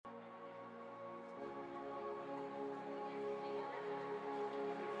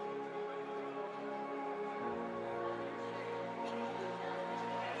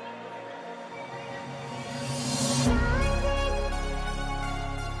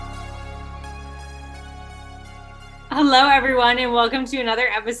Hello, everyone, and welcome to another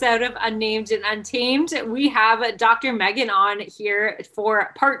episode of Unnamed and Untamed. We have Dr. Megan on here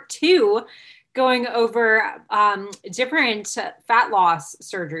for part two, going over different fat loss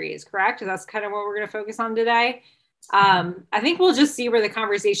surgeries, correct? That's kind of what we're going to focus on today. I think we'll just see where the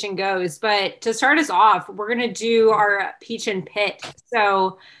conversation goes. But to start us off, we're going to do our peach and pit.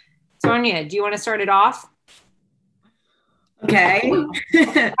 So, Sonia, do you want to start it off? Okay.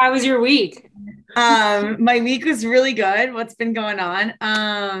 How was your week? My week was really good. What's been going on?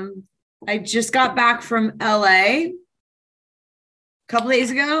 I just got back from LA a couple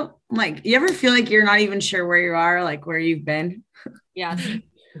days ago. I'm like, you ever feel like you're not even sure where you are, like where you've been? Yes.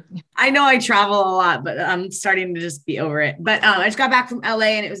 I know I travel a lot, but I'm starting to just be over it. But I just got back from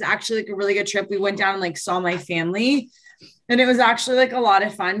LA and it was actually like a really good trip. We went down and like saw my family, and it was actually like a lot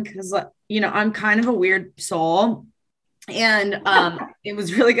of fun because I'm kind of a weird soul. And it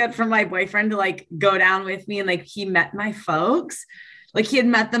was really good for my boyfriend to like go down with me, and like he met my folks. Like he had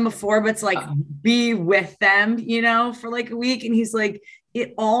met them before, but to like be with them, for like a week. And he's like,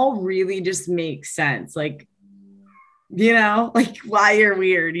 it all really just makes sense. Like, like why you're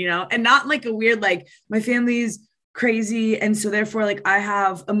weird, and not like a weird, like my family's crazy. And so therefore, like I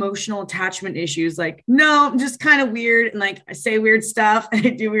have emotional attachment issues. Like, no, I'm just kind of weird. And like, I say weird stuff and I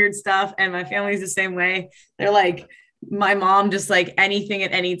do weird stuff. And my family's the same way. They're like, my mom, just like anything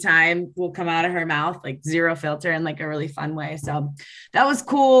at any time will come out of her mouth, like zero filter, in like a really fun way. So that was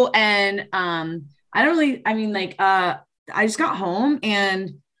cool. And I just got home and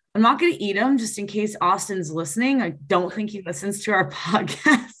I'm not going to eat them just in case Austin's listening. I don't think he listens to our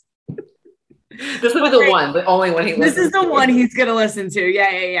podcast. This will be the only one he listens to. This is the one he's gonna listen to.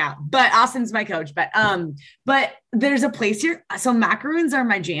 Yeah. But Austin's my coach. But there's a place here. So macaroons are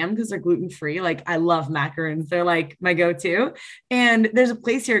my jam because they're gluten-free. Like I love macaroons. They're like my go-to. And there's a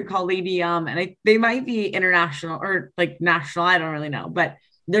place here called Lady Yum. And they might be international or like national. I don't really know. But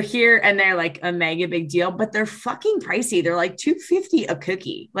they're here and they're like a mega big deal, but they're fucking pricey. They're like $2.50 a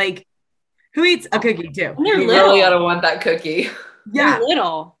cookie. Like who eats a cookie too? They're You little. really gotta want that cookie. Yeah. They're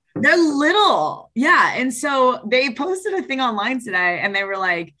little. They're little. Yeah. And so they posted a thing online today and they were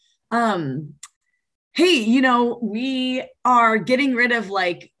like, hey, we are getting rid of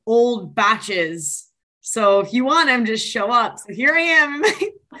like old batches. So if you want them, just show up. So here I am in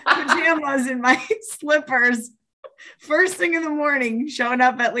my pajamas and my slippers, first thing in the morning, showing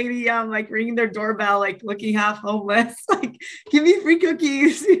up at Lady Yum, like ringing their doorbell, like looking half homeless, like give me free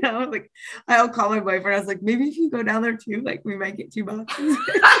cookies, like I'll call my boyfriend. I was like, maybe if you go down there too, like we might get 2 boxes.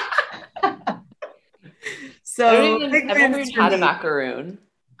 So I've never even had a macaroon.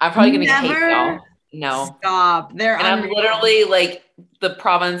 I'm probably gonna hate y'all. No. Stop. And I'm literally like the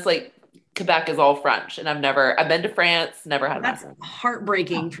province, like Quebec is all French, and I've been to France, never had That's macaroon.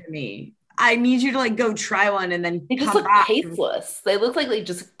 heartbreaking for me. I need you to like go try one and then They just look tasteless. They look like they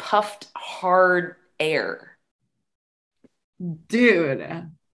just puffed hard air. Dude,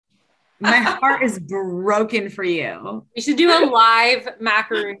 my heart is broken for you. We should do a live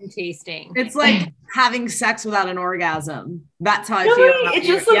macaroon tasting. It's like having sex without an orgasm. That's how I feel. It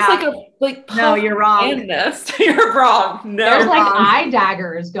just looks like no, you're wrong. You're wrong. No, there's like eye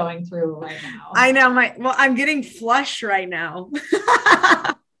daggers going through right now. I know I'm getting flush right now.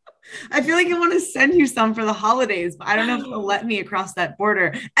 I feel like I want to send you some for the holidays, but I don't know if they'll let me across that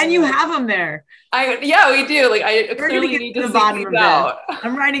border. And you have them there. Yeah, we do. Like I clearly need to the bottom of out.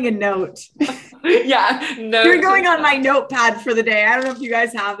 I'm writing a note. Yeah, no. You're going on my notepad for the day. I don't know if you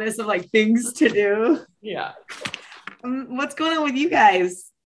guys have this of like things to do. Yeah. What's going on with you guys?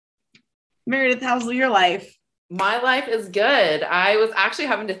 Meredith, how's your life? My life is good. I was actually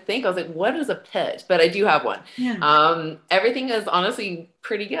having to think. I was like, what is a pit? But I do have one. Yeah. Everything is honestly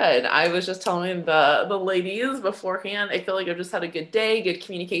pretty good. I was just telling the ladies beforehand, I feel like I've just had a good day, good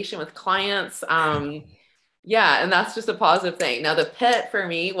communication with clients. Yeah, and that's just a positive thing. Now the pit for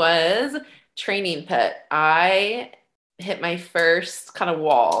me was training pit. I hit my first kind of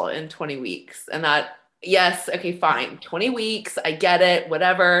wall in 20 weeks. And yes, okay, fine. 20 weeks. I get it,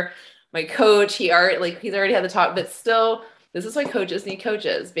 whatever. My coach, he's already had the talk, but still, this is why coaches need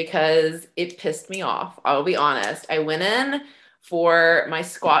coaches because it pissed me off. I'll be honest. I went in for my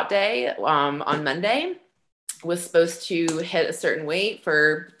squat day on Monday, was supposed to hit a certain weight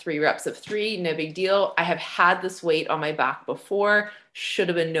for 3 reps of 3, no big deal. I have had this weight on my back before, should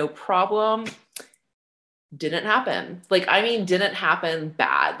have been no problem. Didn't happen. Didn't happen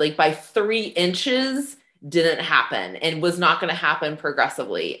bad. Like by 3 inches, didn't happen and was not going to happen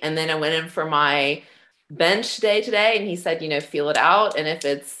progressively. And then I went in for my bench day today and he said, feel it out. And if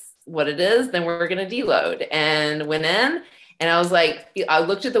it's what it is, then we're going to deload, and went in And I was like, I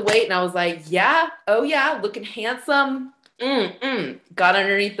looked at the weight and I was like, yeah, oh yeah, looking handsome. Got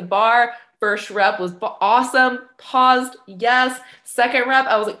underneath the bar. First rep was awesome. Paused, yes. Second rep,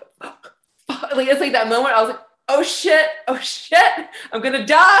 I was like, like it's like that moment. I was like, oh shit, I'm gonna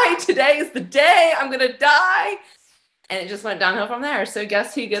die. Today is the day. I'm gonna die. And it just went downhill from there. So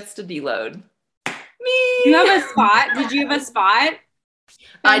guess who gets to deload? Me. You have a spot? Did you have a spot?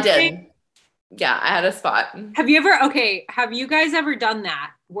 I did. Yeah, I had a spot. Have you guys ever done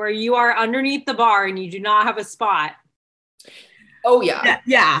that where you are underneath the bar and you do not have a spot? Oh yeah.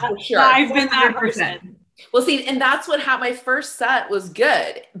 Yeah. For sure. I've been that person. Well, see, and that's what my first set was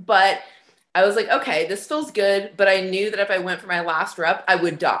good, but I was like, okay, this feels good, but I knew that if I went for my last rep, I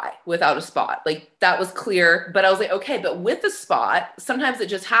would die without a spot. Like that was clear, but I was like, okay, but with the spot, sometimes it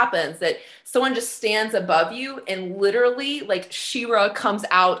just happens that someone just stands above you and literally like She-Ra comes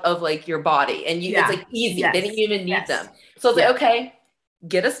out of like your body and it's like easy. Yes. They didn't even need them. So I was like, okay,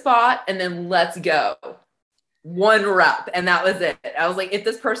 get a spot and then let's go. One rep. And that was it. I was like, if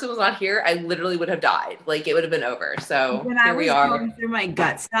this person was not here, I literally would have died. Like it would have been over. So when here we are. Going through my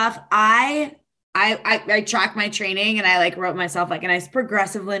gut stuff, I track my training and I like wrote myself like a nice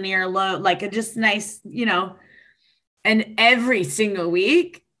progressive linear load, like a just nice, and every single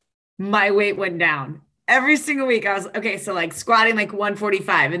week my weight went down. Every single week I was okay. So like squatting like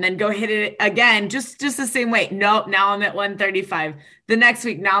 145 and then go hit it again, just the same weight. Nope. Now I'm at 135. The next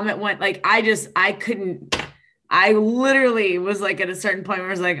week, now I'm at one. Like I literally was like at a certain point where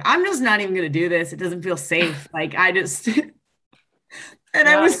I was like, I'm just not even going to do this. It doesn't feel safe. Like I just, and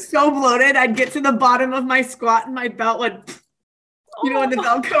I was so bloated. I'd get to the bottom of my squat and my belt would, when the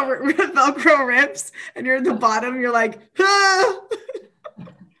Velcro rips and you're at the bottom, you're like, ah.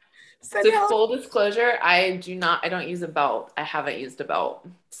 So full disclosure, I don't use a belt. I haven't used a belt.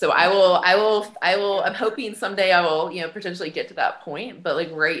 So I will, I'm hoping someday I will, potentially get to that point, but like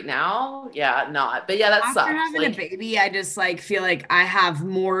right now, not, but that After sucks. Having a baby, I just like feel like I have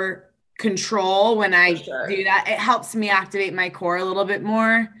more control when I do that. It helps me activate my core a little bit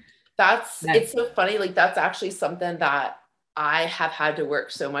more. It's so funny. Like that's actually something that I have had to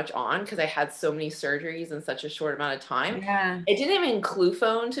work so much on because I had so many surgeries in such a short amount of time. Yeah. It didn't even clue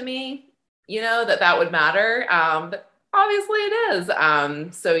phone to me, that would matter. But obviously it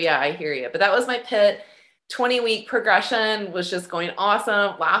is. So yeah, I hear you. But that was my pit. 20-week progression was just going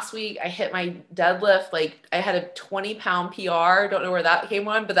awesome. Last week I hit my deadlift. Like I had a 20-pound PR. Don't know where that came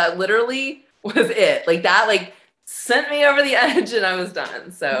on, but that literally was it. Like that, like sent me over the edge and I was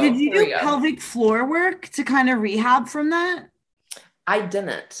done. So did you do pelvic floor work to kind of rehab from that? I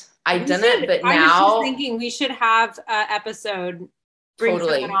didn't, but now I was just thinking we should have an episode bring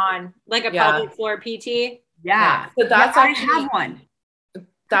someone on like a pelvic floor PT. Yeah. So that's I have one.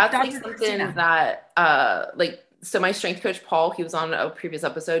 That's like something that so my strength coach, Paul, he was on a previous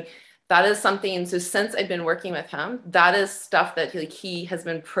episode. That is something. So since I've been working with him, that is stuff that he has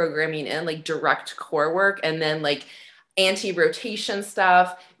been programming in like direct core work and then like anti-rotation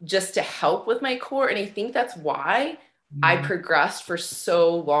stuff just to help with my core. And I think that's why I progressed for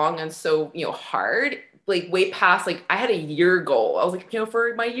so long and so, hard, like way past, like I had a year goal. I was like,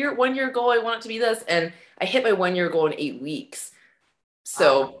 for my 1 year goal, I want it to be this. And I hit my 1 year goal in 8 weeks.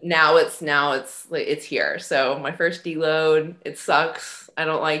 So now it's like, it's here. So my first deload, it sucks. I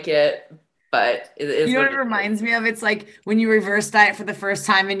don't like it, but it is. What it reminds me of? It's like when you reverse diet for the first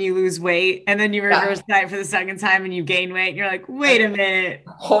time and you lose weight, and then you reverse diet for the second time and you gain weight. And you're like, wait a minute.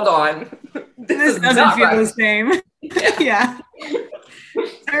 Hold on. This doesn't feel the same. Yeah.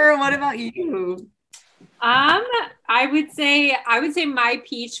 Sarah, what about you? I would say my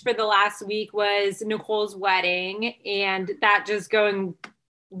peach for the last week was Nicole's wedding and that just going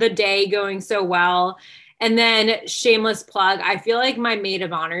so well. And then shameless plug, I feel like my maid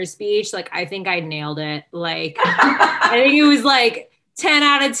of honor speech, like I think I nailed it. Like I think it was like 10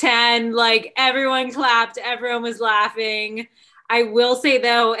 out of 10, like everyone clapped, everyone was laughing. I will say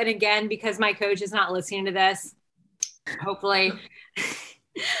though, and again, because my coach is not listening to this, hopefully,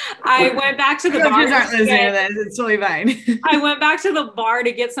 I went back to the bar. It's totally fine. I went back to the bar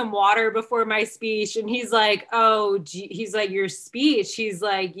to get some water before my speech. And he's like, he's like, your speech. He's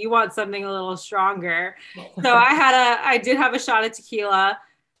like, you want something a little stronger. So I did have a shot of tequila,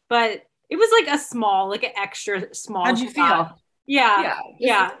 but it was like an extra small. How'd you shot. feel?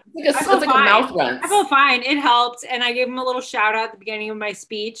 Yeah. It's like a mouth rinse. I felt fine. It helped. And I gave him a little shout out at the beginning of my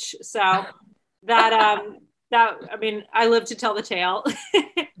speech. So that, I live to tell the tale.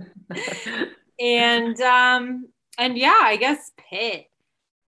 and yeah, I guess pit.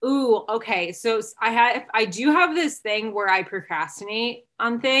 Ooh, okay. So I do have this thing where I procrastinate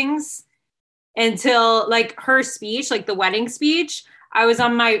on things. until like her speech, like the wedding speech. I was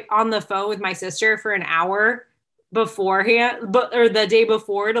on the phone with my sister for an hour beforehand, or the day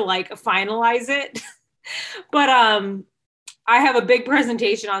before, to like finalize it. But I have a big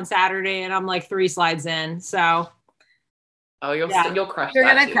presentation on Saturday and I'm like 3 slides in. So you'll crush You're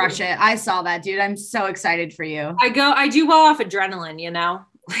that gonna too. crush it. I saw that, dude. I'm so excited for you. I do well off adrenaline, you know?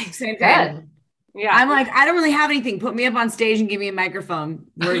 Same thing. Good. Yeah. I'm like, I don't really have anything. Put me up on stage and give me a microphone.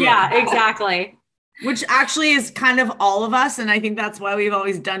 Yeah, exactly. Which actually is kind of all of us. And I think that's why we've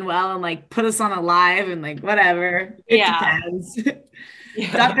always done well, and like put us on a live and like whatever. It depends.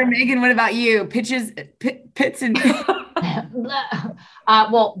 Yeah. Dr. Megan, what about you? Pits and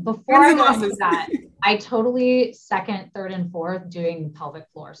well, before I go into that, I totally second, third, and fourth doing pelvic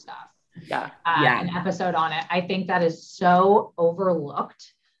floor stuff. An episode on it. I think that is so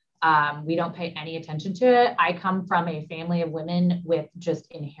overlooked. We don't pay any attention to it. I come from a family of women with just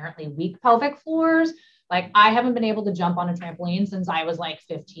inherently weak pelvic floors. Like, I haven't been able to jump on a trampoline since I was like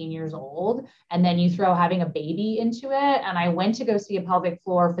 15 years old. And then you throw having a baby into it. And I went to go see a pelvic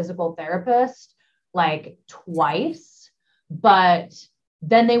floor physical therapist like twice, but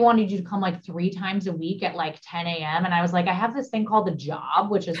then they wanted you to come like 3 times a week at like 10 a.m. And I was like, I have this thing called a job,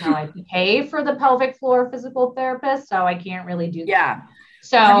 which is how I pay for the pelvic floor physical therapist. So I can't really do that. Yeah.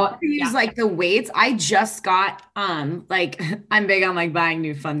 So use like the weights. I just got like, I'm big on like buying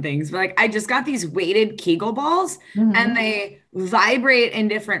new fun things, but like I just got these weighted Kegel balls and they vibrate in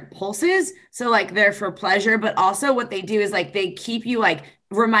different pulses. So like they're for pleasure, but also what they do is like they keep you like,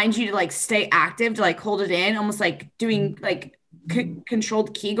 remind you to like stay active, to like hold it in, almost like doing like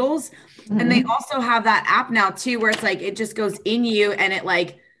controlled Kegels. And they also have that app now too, where it's like it just goes in you and it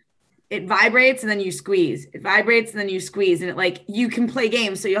like it vibrates and then you squeeze. It vibrates and then you squeeze, and it like you can play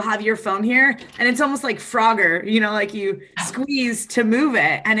games. So you'll have your phone here and it's almost like Frogger, you know, like you squeeze to move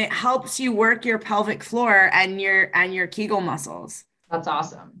it, and it helps you work your pelvic floor and your Kegel muscles. That's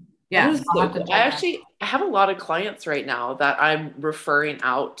awesome. Yeah. So cool. I have a lot of clients right now that I'm referring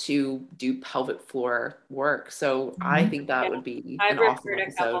out to do pelvic floor work. So I think that would be an awesome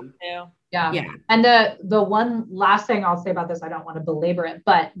episode. Yeah. And the one last thing I'll say about this, I don't want to belabor it,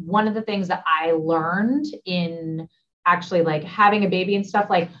 but one of the things that I learned in actually like having a baby and stuff,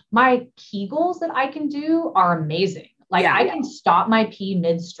 like my Kegels that I can do are amazing. Like I can stop my pee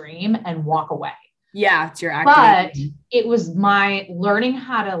midstream and walk away. Yeah, it's your activity. But it was my learning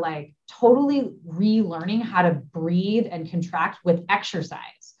how to like totally relearning how to breathe and contract with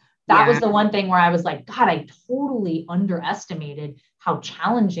exercise. That was the one thing where I was like, God, I totally underestimated how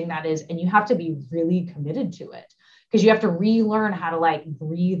challenging that is. And you have to be really committed to it because you have to relearn how to like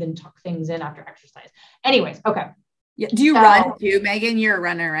breathe and tuck things in after exercise. Anyways, okay. Yeah. Do you run too, Megan? You're a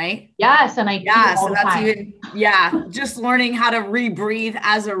runner, right? Yes. And just learning how to rebreathe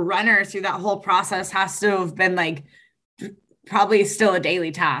as a runner through that whole process has to have been like probably still a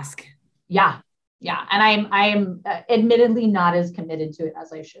daily task. Yeah. Yeah. And I'm admittedly not as committed to it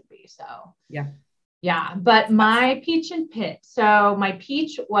as I should be. So yeah. But my peach and pit. So my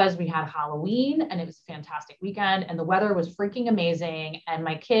peach was, we had Halloween and it was a fantastic weekend and the weather was freaking amazing. And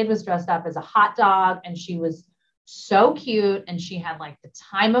my kid was dressed up as a hot dog and she was so cute. And she had like the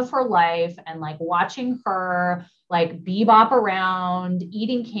time of her life, and like watching her like bebop around,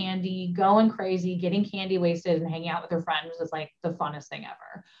 eating candy, going crazy, getting candy wasted and hanging out with her friends was like the funnest thing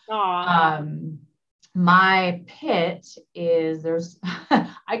ever. Aww. My pit is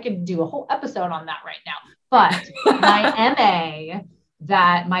I could do a whole episode on that right now, but my MA,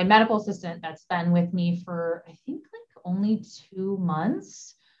 that my medical assistant that's been with me for, I think like only 2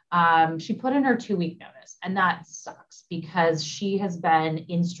 months, she put in her 2-week notice, and that sucks because she has been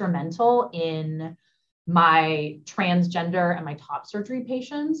instrumental in my transgender and my top surgery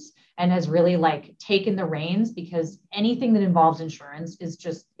patients and has really like taken the reins, because anything that involves insurance is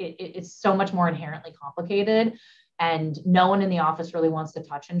just, it's so much more inherently complicated and no one in the office really wants to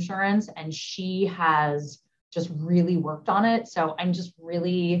touch insurance. And she has just really worked on it. So I'm just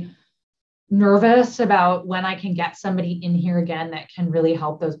really nervous about when I can get somebody in here again that can really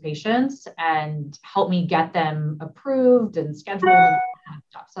help those patients and help me get them approved and scheduled and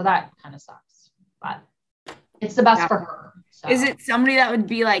stuff. So that kind of sucks, but it's the best for her. So. Is it somebody that would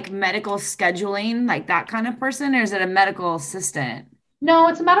be like medical scheduling, like that kind of person, or is it a medical assistant? No,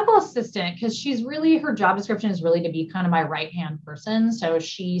 it's a medical assistant, because she's really, her job description is really to be kind of my right-hand person. So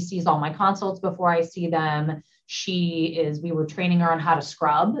she sees all my consults before I see them. We were training her on how to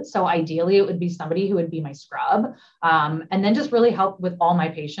scrub. So ideally it would be somebody who would be my scrub, and then just really help with all my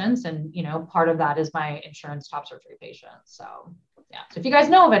patients. And, you know, part of that is my insurance top surgery patients. So yeah. So if you guys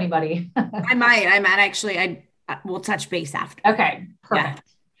know of anybody, I might actually, we'll touch base after. Okay. Perfect. Yeah.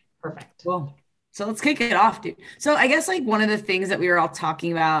 Perfect. Cool. So let's kick it off, dude. So I guess like one of the things that we were all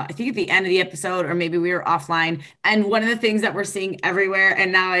talking about, I think at the end of the episode, or maybe we were offline, and one of the things that we're seeing everywhere,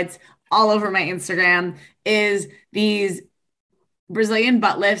 and now it's all over my Instagram, is these Brazilian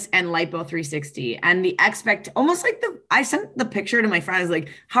butt lifts and lipo 360. And the almost like I sent the picture to my friends, like,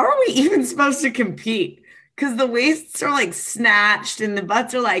 how are we even supposed to compete? Because the waists are like snatched and the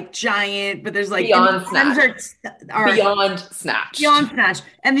butts are like giant, but there's like beyond snatch. Beyond snatch.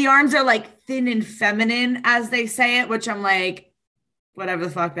 And the arms are like thin and feminine, as they say it, which I'm like, whatever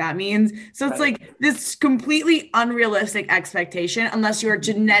the fuck that means. So it's like this completely unrealistic expectation, unless you are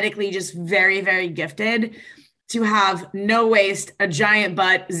genetically just very, very gifted, to have no waist, a giant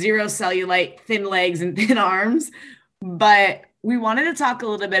butt, zero cellulite, thin legs, and thin arms. But we wanted to talk a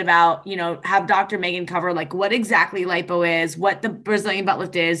little bit about, have Dr. Megan cover like what exactly lipo is, what the Brazilian butt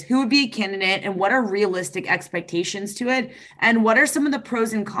lift is, who would be a candidate, and what are realistic expectations to it, and what are some of the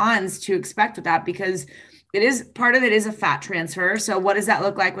pros and cons to expect with that, because part of it is a fat transfer. So what does that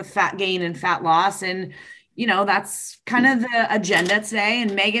look like with fat gain and fat loss? And that's kind of the agenda today.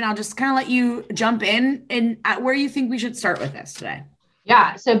 And Megan, I'll just kind of let you jump in and at where you think we should start with this today.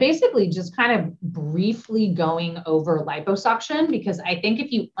 Yeah. So basically just kind of briefly going over liposuction, because I think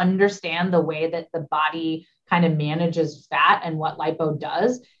if you understand the way that the body kind of manages fat and what lipo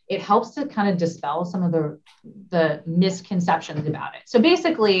does, it helps to kind of dispel some of the misconceptions about it. So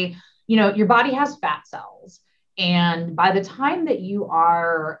basically, your body has fat cells. And by the time that you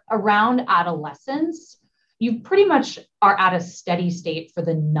are around adolescence, you pretty much are at a steady state for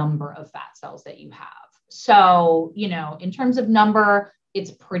the number of fat cells that you have. So, in terms of number,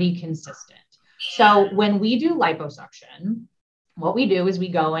 it's pretty consistent. So when we do liposuction, what we do is we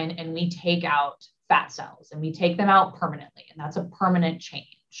go in and we take out fat cells and we take them out permanently. And that's a permanent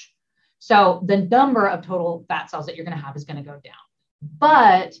change. So the number of total fat cells that you're going to have is going to go down.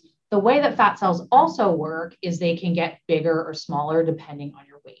 But the way that fat cells also work is they can get bigger or smaller depending on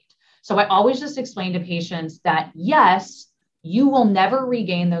your weight. So I always just explain to patients that, yes, you will never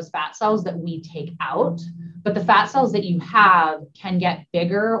regain those fat cells that we take out, but the fat cells that you have can get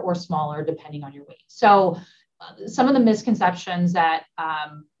bigger or smaller depending on your weight. So some of the misconceptions that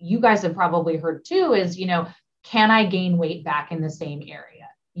you guys have probably heard too is, can I gain weight back in the same area?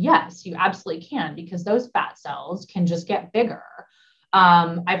 Yes, you absolutely can, because those fat cells can just get bigger.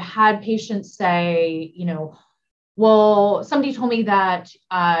 I've had patients say, well, somebody told me that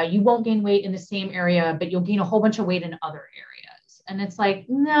you won't gain weight in the same area, but you'll gain a whole bunch of weight in other areas. And it's like,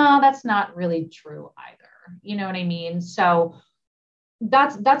 no, that's not really true either. You know what I mean? So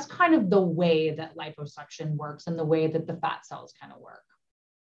that's kind of the way that liposuction works and the way that the fat cells kind of work.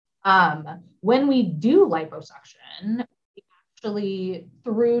 When we do liposuction, we actually,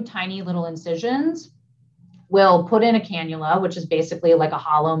 through tiny little incisions, we'll put in a cannula, which is basically like a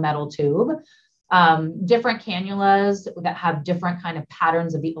hollow metal tube. Different cannulas that have different kind of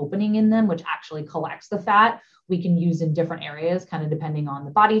patterns of the opening in them, which actually collects the fat, we can use in different areas, kind of depending on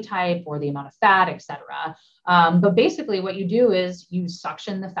the body type or the amount of fat, et cetera. But basically what you do is you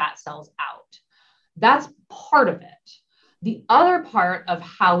suction the fat cells out. That's part of it. The other part of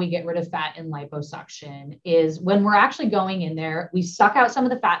how we get rid of fat in liposuction is when we're actually going in there, we suck out some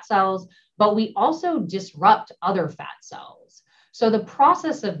of the fat cells, but we also disrupt other fat cells. So the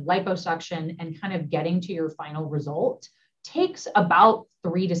process of liposuction and kind of getting to your final result takes about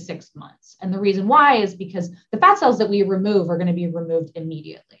 3 to 6 months. And the reason why is because the fat cells that we remove are going to be removed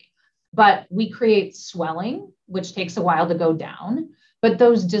immediately. But we create swelling, which takes a while to go down. But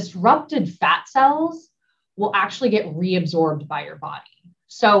those disrupted fat cells will actually get reabsorbed by your body.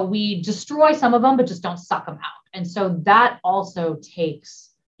 So we destroy some of them, but just don't suck them out. And so that also takes,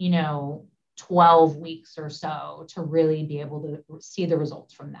 12 weeks or so to really be able to see the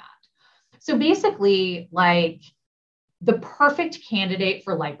results from that. So basically, like, the perfect candidate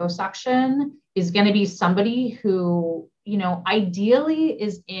for liposuction is going to be somebody who, ideally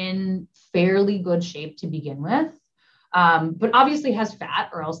is in fairly good shape to begin with, but obviously has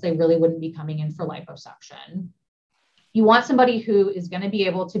fat, or else they really wouldn't be coming in for liposuction. You want somebody who is going to be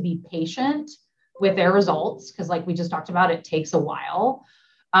able to be patient with their results, because like we just talked about, it takes a while.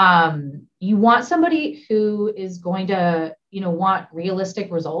 You want somebody who is going to, want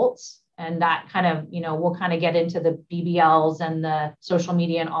realistic results. And that kind of, we'll kind of get into the BBLs and the social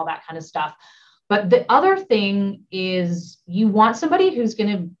media and all that kind of stuff. But the other thing is you want somebody who's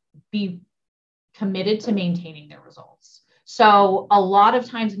going to be committed to maintaining their results. So a lot of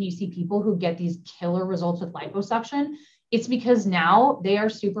times when you see people who get these killer results with liposuction, it's because now they are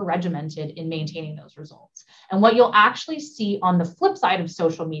super regimented in maintaining those results. And what you'll actually see on the flip side of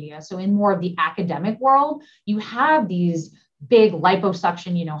social media, so in more of the academic world, you have these big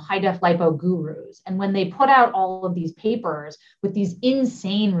liposuction, high def lipo gurus. And when they put out all of these papers with these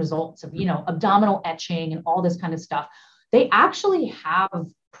insane results of, abdominal etching and all this kind of stuff, they actually have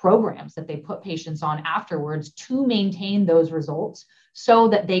programs that they put patients on afterwards to maintain those results so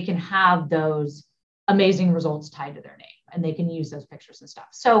that they can have those amazing results tied to their name and they can use those pictures and stuff.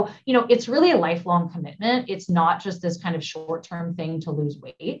 So, it's really a lifelong commitment. It's not just this kind of short-term thing to lose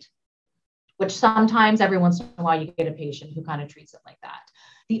weight, which sometimes every once in a while you get a patient who kind of treats it like that.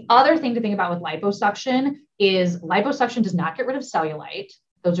 The other thing to think about with liposuction is liposuction does not get rid of cellulite.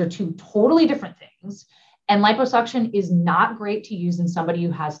 Those are two totally different things. And liposuction is not great to use in somebody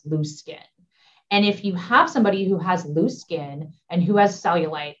who has loose skin. And if you have somebody who has loose skin and who has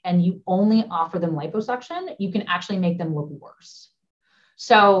cellulite and you only offer them liposuction, you can actually make them look worse.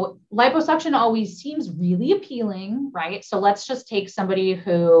 So liposuction always seems really appealing, right? So let's just take somebody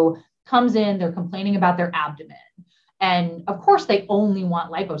who comes in, they're complaining about their abdomen. And of course, they only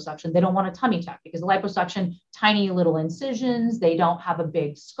want liposuction. They don't want a tummy tuck because the liposuction, tiny little incisions, they don't have a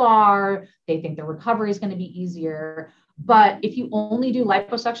big scar. They think the recovery is going to be easier. But if you only do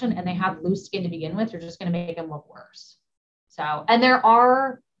liposuction and they have loose skin to begin with, you're just going to make them look worse. So, and there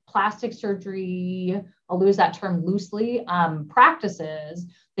are plastic surgery, I'll use that term loosely, practices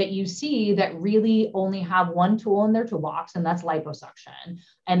that you see that really only have one tool in their toolbox, and that's liposuction.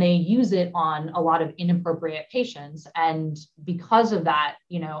 And they use it on a lot of inappropriate patients. And because of that,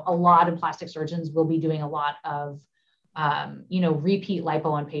 a lot of plastic surgeons will be doing a lot of, repeat lipo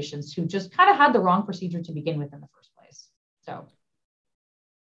on patients who just kind of had the wrong procedure to begin with in the first place. So.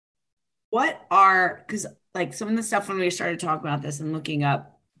 Because like some of the stuff when we started talking about this and looking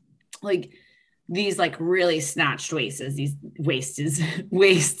up, like these like really snatched waists, these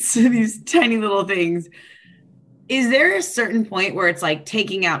tiny little things. Is there a certain point where it's like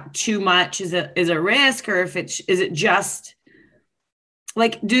taking out too much is a risk, or is it just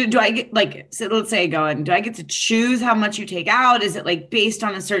like, do I get like, so let's say do I get to choose how much you take out? Is it like based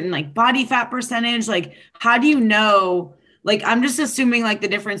on a certain like body fat percentage? Like, how do you know? Like, I'm just assuming like the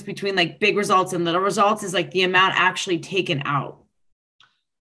difference between like big results and little results is like the amount actually taken out.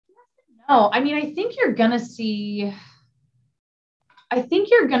 No, I mean, I think you're going to see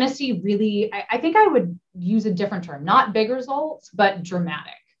really, I think I would use a different term, not big results, but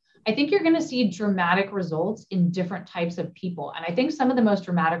dramatic. I think you're going to see dramatic results in different types of people. And I think some of the most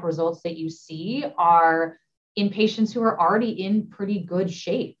dramatic results that you see are in patients who are already in pretty good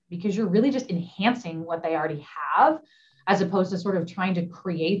shape, because you're really just enhancing what they already have, as opposed to sort of trying to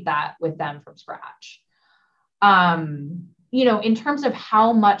create that with them from scratch. In terms of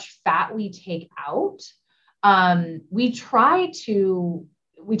how much fat we take out, we try to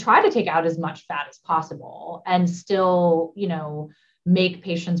take out as much fat as possible and still, make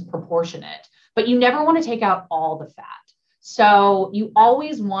patients proportionate, but you never want to take out all the fat. So you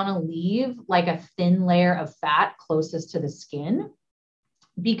always want to leave like a thin layer of fat closest to the skin,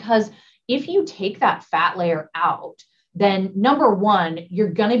 because if you take that fat layer out, then number one,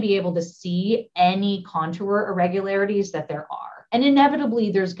 you're going to be able to see any contour irregularities that there are. And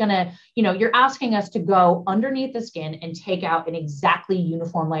inevitably there's going to, you're asking us to go underneath the skin and take out an exactly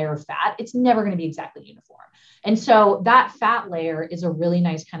uniform layer of fat. It's never going to be exactly uniform. And so that fat layer is a really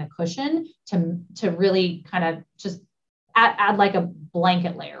nice kind of cushion to really kind of just add like a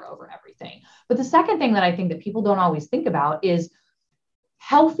blanket layer over everything. But the second thing that I think that people don't always think about is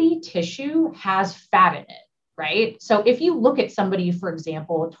healthy tissue has fat in it. Right? So if you look at somebody, for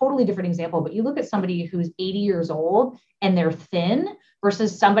example, a totally different example, but you look at somebody who's 80 years old and they're thin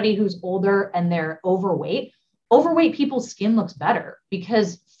versus somebody who's older and they're overweight people's skin looks better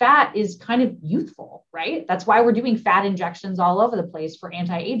because fat is kind of youthful, right? That's why we're doing fat injections all over the place for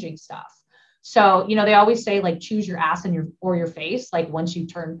anti-aging stuff. So, they always say like choose your ass and your face, like once you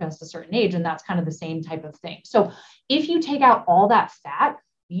turn past a certain age, and that's kind of the same type of thing. So if you take out all that fat,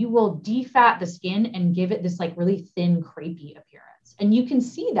 you will defat the skin and give it this like really thin, crepey appearance. And you can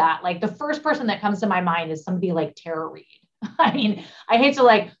see that, like the first person that comes to my mind is somebody like Tara Reid. I mean, I hate to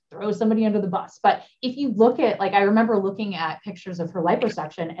like throw somebody under the bus, but if you look at, like, I remember looking at pictures of her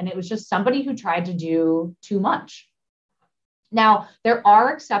liposuction and it was just somebody who tried to do too much. Now, there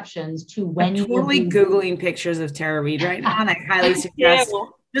are exceptions to when I'm totally Googling pictures of Tara Reid right now, and I highly suggest,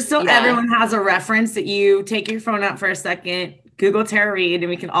 just so everyone has a reference, that you take your phone out for a second, Google Tara Reid, and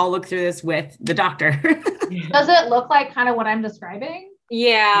we can all look through this with the doctor. Does it look like kind of what I'm describing?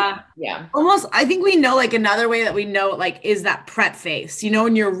 Yeah. Almost, I think we know like another way that we know like is that prep face,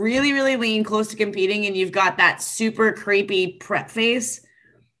 when you're really, really lean, close to competing, and you've got that super creepy prep face.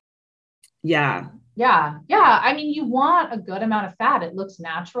 Yeah. I mean, you want a good amount of fat. It looks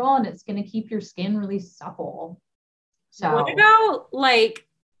natural and it's going to keep your skin really supple. So what about like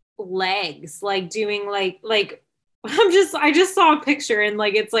legs? Like doing like I just saw a picture and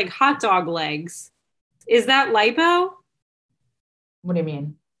like it's like hot dog legs. Is that lipo? what do you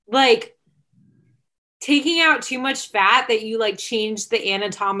mean? Like taking out too much fat that you like change the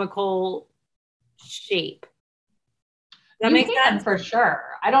anatomical shape. That You makes can sense? for sure.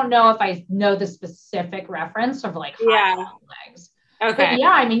 I don't know if I know the specific reference of like Yeah. hot dog legs. Okay. But yeah,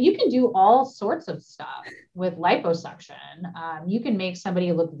 I mean, you can do all sorts of stuff with liposuction. You can make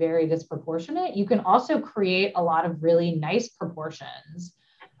somebody look very disproportionate. You can also create a lot of really nice proportions,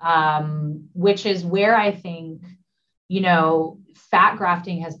 which is where I think, you know, fat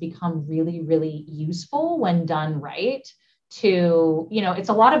grafting has become really, really useful when done right. To, you know, it's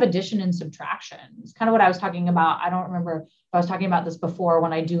a lot of addition and subtraction. It's kind of what I was talking about. I don't remember if I was talking about this before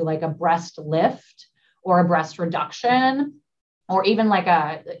when I do like a breast lift or a breast reduction, or even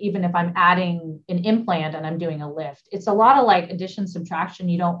even if I'm adding an implant and I'm doing a lift, it's a lot of like addition, subtraction.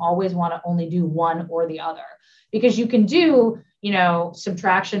 You don't always want to only do one or the other, because you can do, you know,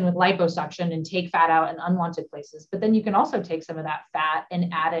 subtraction with liposuction and take fat out in unwanted places. But then you can also take some of that fat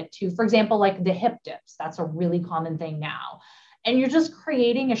and add it to, for example, like the hip dips. That's a really common thing now. And you're just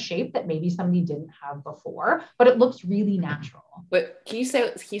creating a shape that maybe somebody didn't have before, but it looks really natural. But can you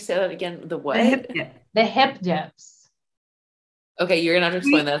say that again? The what? The hip dip. The hip dips. Okay, you're gonna have to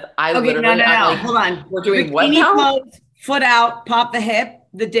explain this. Okay, literally, no. I'm like, Hold on. we're doing what Bikini now? pose, foot out, pop the hip,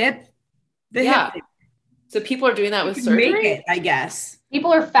 the dip, the Yeah. hip dip. So people are doing that with You can surgery? make it, I guess.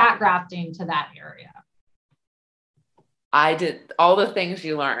 People are fat grafting to that area. I did all the things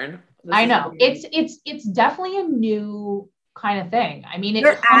you learn. I know. It's definitely a new kind of thing. I mean,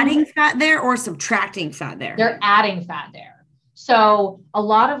 They're adding fat there or subtracting fat there? They're adding fat there. So a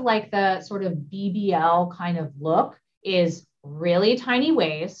lot of like the sort of BBL kind of look is really tiny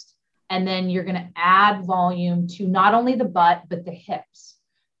waist. And then you're going to add volume to not only the butt, but the hips,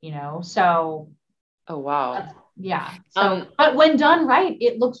 you know? So, Oh, wow. yeah. So, but when done right,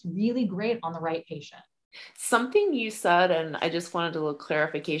 it looks really great on the right patient. Something you said, and I just wanted a little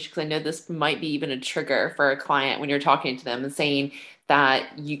clarification because I know this might be even a trigger for a client when you're talking to them and saying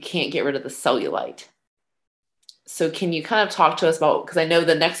that you can't get rid of the cellulite. So can you kind of talk to us about, because I know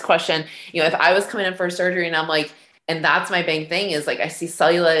the next question, you know, if I was coming in for surgery and I'm like, and that's my big thing is like, I see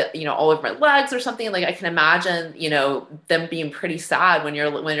cellulite, you know, all over my legs or something, like I can imagine, you know, them being pretty sad when you're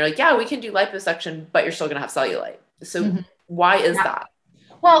like, yeah, we can do liposuction, but you're still going to have cellulite. So why is that?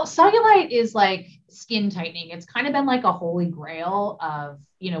 Well, cellulite is like skin tightening. It's kind of been like a holy grail of,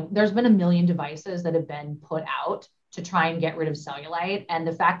 you know, there's been a million devices that have been put out to try and get rid of cellulite. And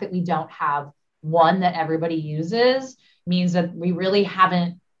the fact that we don't have one that everybody uses means that we really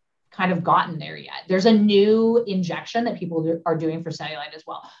haven't kind of gotten there yet. There's a new injection that people are doing for cellulite as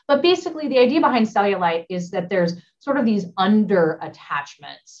well. But basically the idea behind cellulite is that there's sort of these under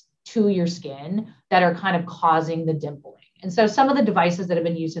attachments to your skin that are kind of causing the dimpling. And so some of the devices that have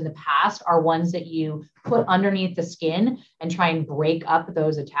been used in the past are ones that you put underneath the skin and try and break up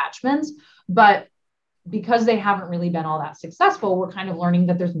those attachments. But because they haven't really been all that successful, we're kind of learning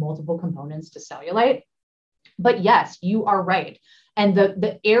that there's multiple components to cellulite. But yes, you are right. And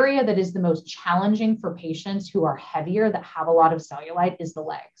the area that is the most challenging for patients who are heavier that have a lot of cellulite is the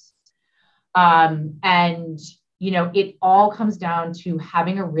legs. And, you know, it all comes down to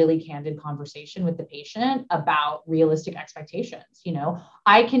having a really candid conversation with the patient about realistic expectations. You know,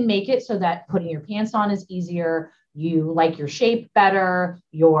 I can make it so that putting your pants on is easier. You like your shape better.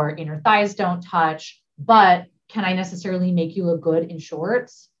 Your inner thighs don't touch. But can I necessarily make you look good in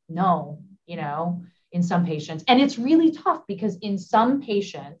shorts? No, you know, in some patients. And it's really tough because in some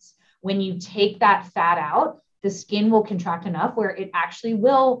patients, when you take that fat out, the skin will contract enough where it actually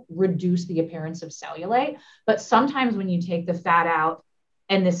will reduce the appearance of cellulite. But sometimes when you take the fat out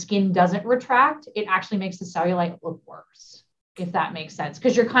and the skin doesn't retract, it actually makes the cellulite look worse, if that makes sense,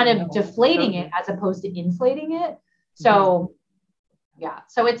 because you're kind of deflating it as opposed to inflating it. So yeah,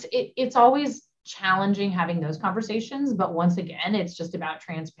 so it's always challenging having those conversations. But once again, it's just about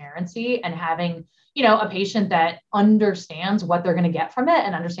transparency and having, you know, a patient that understands what they're going to get from it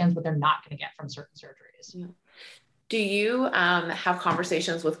and understands what they're not going to get from certain surgeries. Yeah. Do you have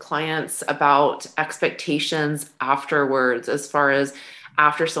conversations with clients about expectations afterwards, as far as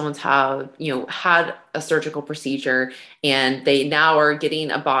after someone's had a surgical procedure and they now are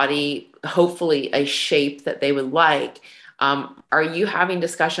getting a body, hopefully a shape that they would like? Are you having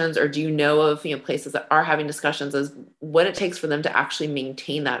discussions, or do you know of places that are having discussions as what it takes for them to actually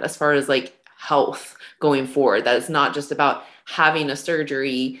maintain that, as far as like health going forward? That it's not just about having a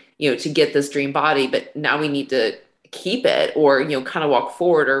surgery, to get this dream body, but now we need to keep it or, kind of walk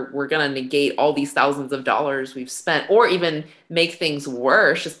forward, or we're going to negate all these thousands of dollars we've spent, or even make things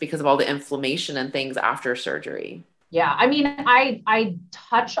worse just because of all the inflammation and things after surgery. Yeah. I mean, I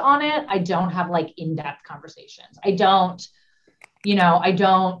touch on it. I don't have like in-depth conversations. I don't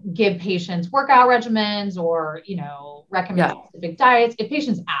give patients workout regimens or, recommend specific diets. If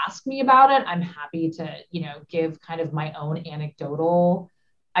patients ask me about it, I'm happy to, give kind of my own anecdotal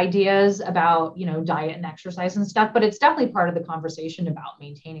ideas about, diet and exercise and stuff, but it's definitely part of the conversation about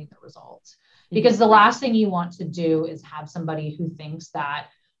maintaining the results, because the last thing you want to do is have somebody who thinks that,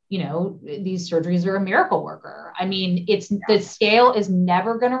 these surgeries are a miracle worker. I mean, the scale is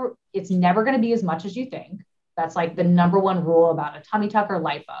never going to be as much as you think. That's like the number one rule about a tummy tuck or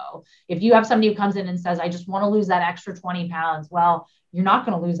lipo. If you have somebody who comes in and says, I just want to lose that extra 20 pounds, well, you're not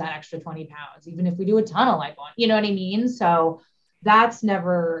going to lose that extra 20 pounds, even if we do a ton of lipo, you know what I mean? So that's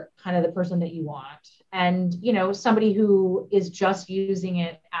never kind of the person that you want. And, somebody who is just using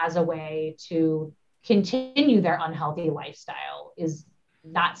it as a way to continue their unhealthy lifestyle is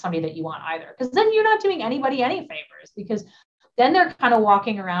not somebody that you want either. Because then you're not doing anybody any favors, because then they're kind of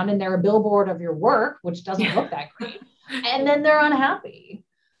walking around and they're a billboard of your work, which doesn't look that great. And then they're unhappy.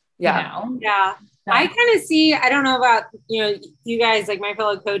 Yeah. Yeah. So. I kind of see, I don't know about, you guys, like my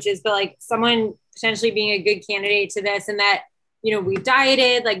fellow coaches, but like someone potentially being a good candidate to this, and that, we've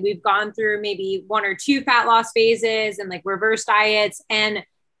dieted, like we've gone through maybe 1 or 2 fat loss phases and like reverse diets. And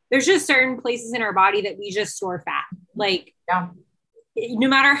there's just certain places in our body that we just store fat. Like, no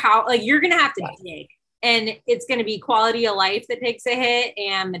matter how, like you're going to have to dig, and it's going to be quality of life that takes a hit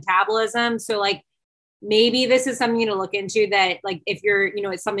and metabolism. So like, maybe this is something to look into, that like, if you're,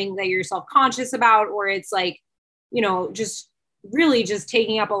 it's something that you're self-conscious about, or it's like, just really just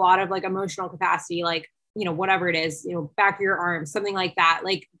taking up a lot of like emotional capacity, like, whatever it is, back of your arms, something like that.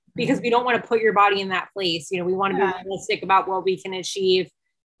 Like, because we don't want to put your body in that place. We want to be realistic about what we can achieve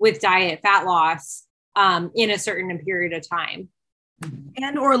with diet, fat loss, in a certain period of time.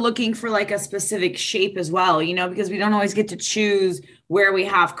 And or looking for like a specific shape as well, because we don't always get to choose where we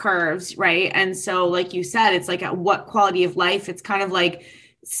have curves, right? And so like you said, it's like at what quality of life. It's kind of like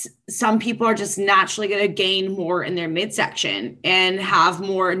some people are just naturally going to gain more in their midsection and have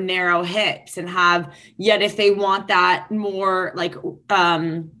more narrow hips, and yet if they want that more like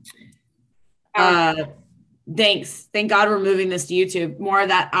thank God we're moving this to YouTube, more of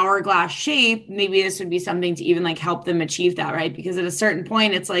that hourglass shape, maybe this would be something to even like help them achieve that, right? Because at a certain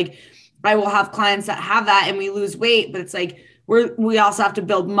point, it's like, I will have clients that have that and we lose weight, but it's like, we also have to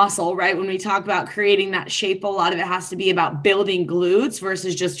build muscle, right? When we talk about creating that shape, a lot of it has to be about building glutes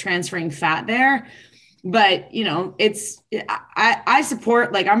versus just transferring fat there. But, I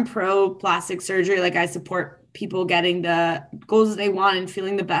support, like, I'm pro plastic surgery. Like, I support people getting the goals they want and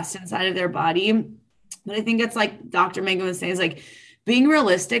feeling the best inside of their body. But I think it's like Dr. Megan was saying, is like being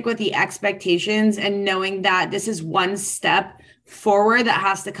realistic with the expectations and knowing that this is one step forward that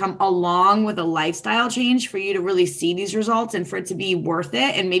has to come along with a lifestyle change for you to really see these results and for it to be worth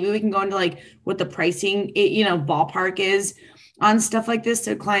it. And maybe we can go into like what the pricing, ballpark is on stuff like this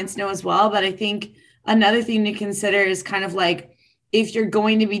so clients know as well. But I think another thing to consider is kind of like, if you're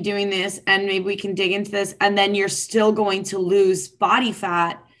going to be doing this, and maybe we can dig into this, and then you're still going to lose body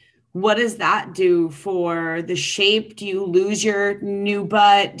fat, what does that do for the shape? Do you lose your new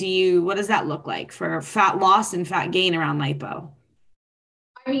butt? What does that look like for fat loss and fat gain around lipo?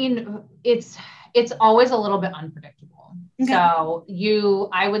 I mean, it's always a little bit unpredictable. Okay. So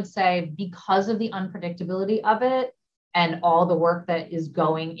I would say, because of the unpredictability of it and all the work that is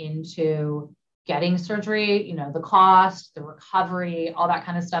going into getting surgery, the cost, the recovery, all that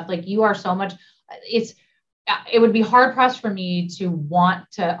kind of stuff, like you are so much, it would be hard pressed for me to want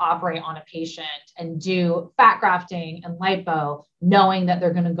to operate on a patient and do fat grafting and lipo, knowing that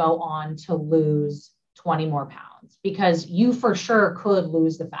they're going to go on to lose 20 more pounds, because you for sure could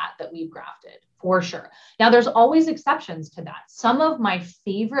lose the fat that we've grafted, for sure. Now, there's always exceptions to that. Some of my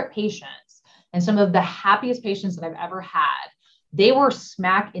favorite patients and some of the happiest patients that I've ever had, they were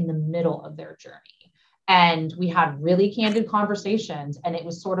smack in the middle of their journey. And we had really candid conversations, and it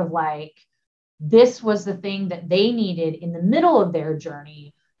was sort of like, this was the thing that they needed in the middle of their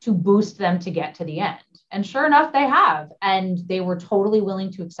journey to boost them to get to the end. And sure enough, they have. And they were totally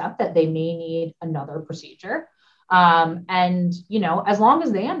willing to accept that they may need another procedure. And, as long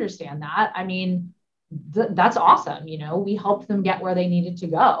as they understand that, I mean, that's awesome. We helped them get where they needed to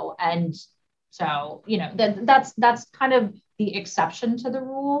go. And so, that's kind of the exception to the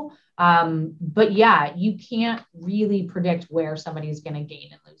rule. But yeah, you can't really predict where somebody's going to gain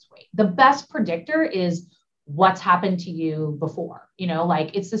and lose weight. The best predictor is what's happened to you before,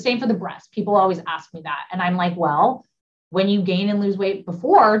 like it's the same for the breast. People always ask me that. And I'm like, well, when you gain and lose weight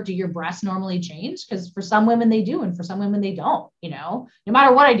before, do your breasts normally change? Because for some women they do, and for some women they don't, no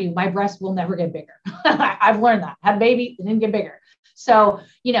matter what I do, my breasts will never get bigger. I've learned that. Had a baby, it didn't get bigger. So,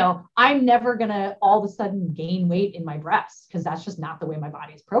 I'm never going to all of a sudden gain weight in my breasts, because that's just not the way my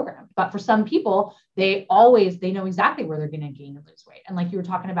body is programmed. But for some people, they know exactly where they're going to gain and lose weight. And like you were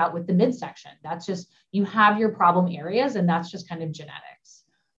talking about with the midsection, that's just, you have your problem areas, and that's just kind of genetics.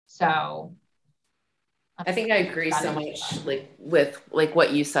 So I think I agree so much with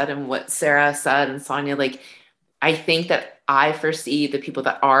what you said and what Sarah said and Sonia. I think that I foresee the people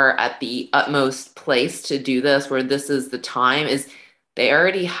that are at the utmost place to do this, where this is the time, is they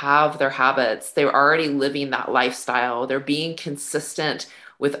already have their habits. They're already living that lifestyle. They're being consistent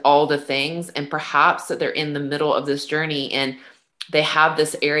with all the things. And perhaps that they're in the middle of this journey and they have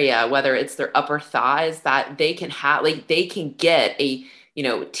this area, whether it's their upper thighs, that they can have, they can get a,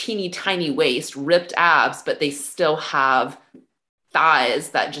 teeny tiny waist, ripped abs, but they still have thighs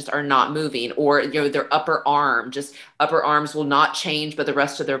that just are not moving, or their upper arms will not change, but the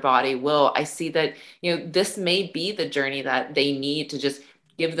rest of their body will. I see that this may be the journey that they need to just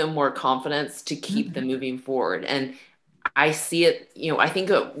give them more confidence to keep them moving forward. And I see it, I think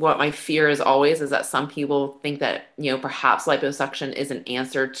what my fear is always is that some people think that perhaps liposuction is an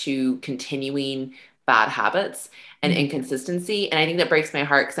answer to continuing bad habits and inconsistency. And I think that breaks my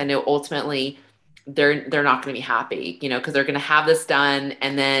heart, because I know ultimately they're not going to be happy, because they're going to have this done.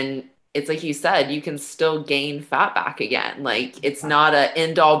 And then it's like you said, you can still gain fat back again. It's not a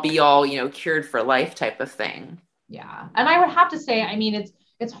end all be all, cured for life type of thing. Yeah. And I would have to say, I mean,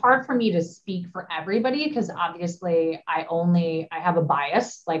 it's hard for me to speak for everybody, because obviously I have a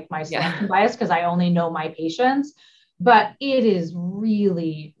bias, like my selection bias, because I only know my patients, but it is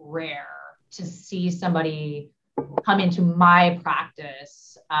really rare to see somebody come into my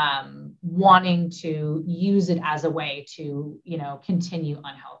practice wanting to use it as a way to, continue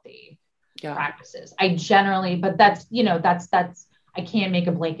unhealthy practices. I generally, but that's, I can't make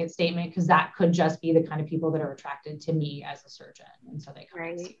a blanket statement, because that could just be the kind of people that are attracted to me as a surgeon. And so they come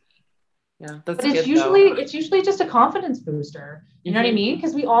and see me. Yeah, but it's usually just a confidence booster. You know what I mean?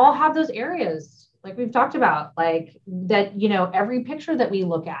 Because we all have those areas, like we've talked about, like that, every picture that we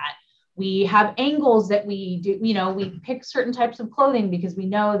look at, we have angles that we do, we pick certain types of clothing because we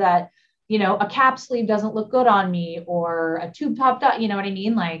know that, a cap sleeve doesn't look good on me, or a tube top, you know what I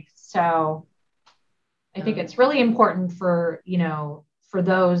mean? So I think it's really important for, for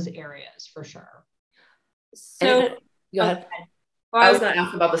those areas for sure. So go ahead. Well, I was going to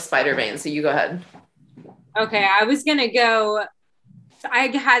ask about the spider veins, so you go ahead. Okay. I was going to go, I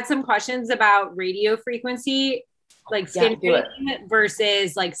had some questions about radio frequency, like skin treatment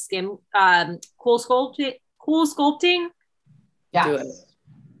versus like skin, cool sculpting. Yeah. Do it.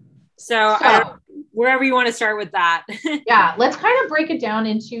 So wherever you want to start with that. Yeah. Let's kind of break it down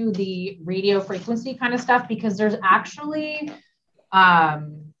into the radio frequency kind of stuff, because there's actually,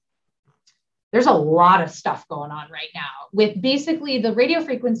 there's a lot of stuff going on right now with basically the radio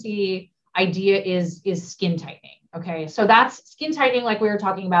frequency idea is skin tightening. Okay. So that's skin tightening. Like we were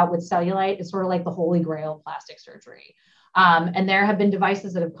talking about with cellulite, is sort of like the holy grail of plastic surgery. And there have been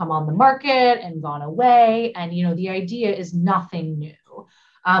devices that have come on the market and gone away. And, the idea is nothing new.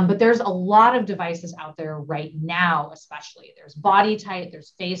 But there's a lot of devices out there right now, especially there's BodyTite,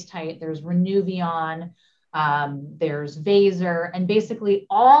 there's FaceTite, there's Renuvion, there's Vaser, and basically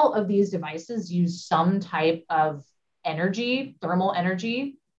all of these devices use some type of energy, thermal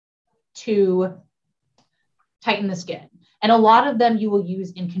energy, to tighten the skin. And a lot of them you will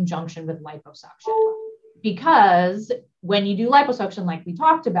use in conjunction with liposuction, because when you do liposuction, like we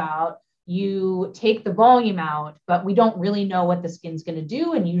talked about, you take the volume out, but we don't really know what the skin's going to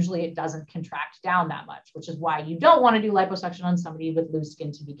do. And usually it doesn't contract down that much, which is why you don't want to do liposuction on somebody with loose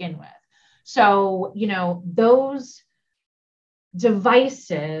skin to begin with. So, those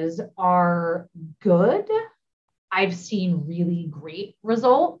devices are good. I've seen really great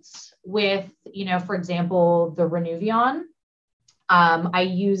results with, for example, the Renuvion. I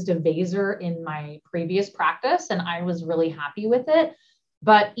used a Vaser in my previous practice and I was really happy with it.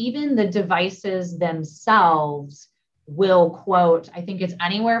 But even the devices themselves will quote, I think it's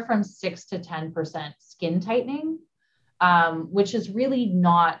anywhere from 6 to 10% skin tightening, which is really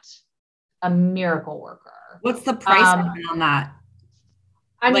not a miracle worker. What's the price on that?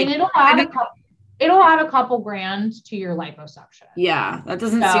 I mean, it'll add a couple grand to your liposuction. Yeah, that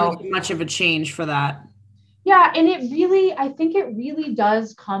doesn't seem like much of a change for that. Yeah. And I think it really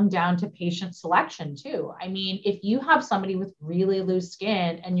does come down to patient selection too. I mean, if you have somebody with really loose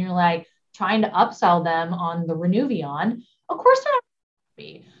skin and you're like, trying to upsell them on the Renuvion, of course they're not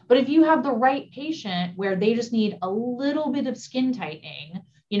happy. But if you have the right patient where they just need a little bit of skin tightening,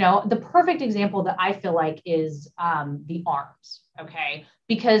 the perfect example that I feel like is the arms, okay?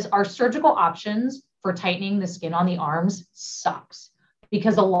 Because our surgical options for tightening the skin on the arms sucks,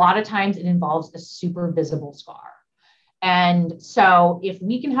 because a lot of times it involves a super visible scar. And so if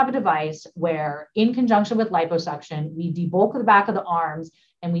we can have a device where in conjunction with liposuction, we debulk the back of the arms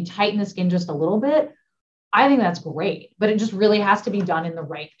and we tighten the skin just a little bit, I think that's great, but it just really has to be done in the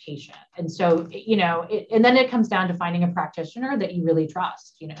right patient. And so, and then it comes down to finding a practitioner that you really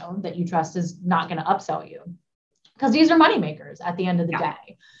trust, that you trust is not going to upsell you, because these are money makers at the end of the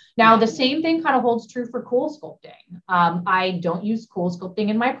day. Now, the same thing kind of holds true for CoolSculpting. I don't use CoolSculpting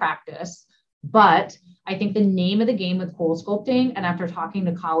in my practice, but I think the name of the game with CoolSculpting, and after talking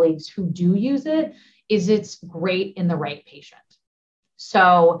to colleagues who do use it, is it's great in the right patient.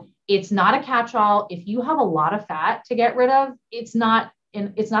 So it's not a catch-all. If you have a lot of fat to get rid of, it's not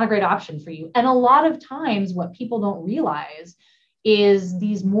a great option for you. And a lot of times what people don't realize is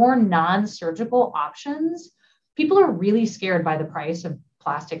these more non-surgical options, people are really scared by the price of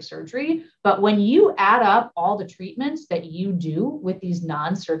plastic surgery. But when you add up all the treatments that you do with these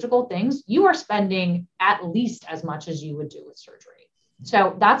non-surgical things, you are spending at least as much as you would do with surgery.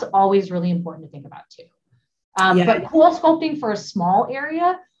 So that's always really important to think about too. But CoolSculpting for a small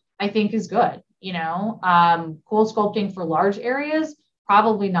area, I think is good. CoolSculpting for large areas,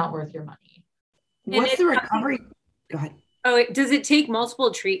 probably not worth your money. What's the recovery? Go ahead. Oh, does it take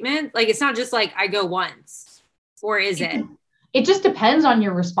multiple treatments? Like, it's not just like I go once, or is it? It just depends on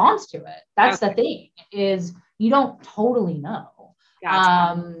your response to it. That's the thing, is you don't totally know.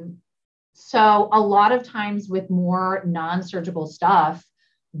 Gotcha. So a lot of times with more non-surgical stuff,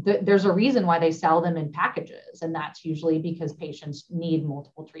 there's a reason why they sell them in packages. And that's usually because patients need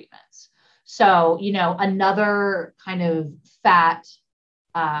multiple treatments. So, another kind of fat,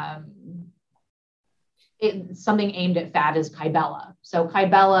 something aimed at fat is Kybella. So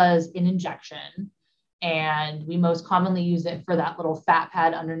Kybella is an injection, and we most commonly use it for that little fat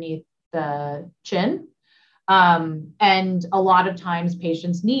pad underneath the chin. And a lot of times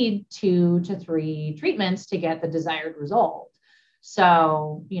patients need 2 to 3 treatments to get the desired result.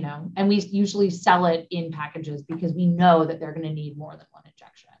 So, and we usually sell it in packages because we know that they're going to need more than one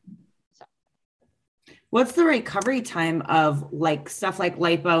injection. So, what's the recovery time of like stuff like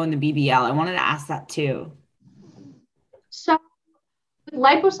lipo and the BBL? I wanted to ask that too. So with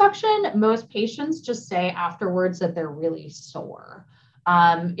liposuction, most patients just say afterwards that they're really sore.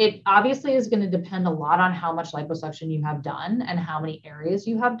 It obviously is going to depend a lot on how much liposuction you have done and how many areas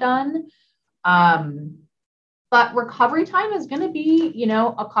you have done. But recovery time is going to be,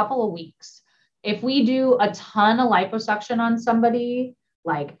 a couple of weeks. If we do a ton of liposuction on somebody,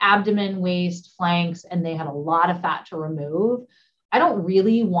 like abdomen, waist, flanks, and they had a lot of fat to remove, I don't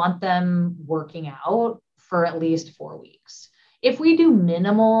really want them working out for at least 4 weeks. If we do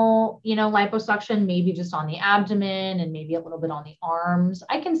minimal, liposuction, maybe just on the abdomen and maybe a little bit on the arms,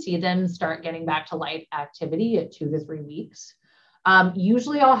 I can see them start getting back to light activity at 2 to 3 weeks.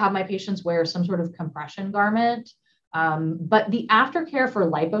 Usually I'll have my patients wear some sort of compression garment. But the aftercare for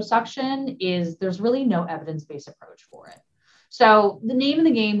liposuction is there's really no evidence-based approach for it. So the name of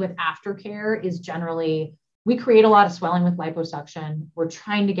the game with aftercare is generally we create a lot of swelling with liposuction. We're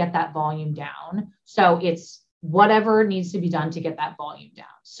trying to get that volume down. So it's whatever needs to be done to get that volume down.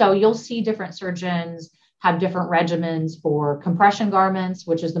 So you'll see different surgeons have different regimens for compression garments,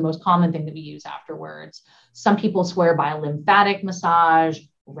 which is the most common thing that we use afterwards. Some people swear by lymphatic massage,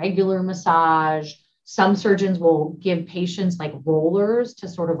 regular massage. Some surgeons will give patients like rollers to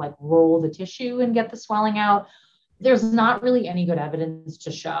sort of like roll the tissue and get the swelling out. There's not really any good evidence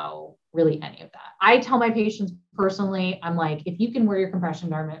to show really any of that. I tell my patients personally, I'm like, if you can wear your compression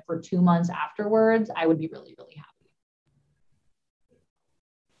garment for 2 months afterwards, I would be really, really happy.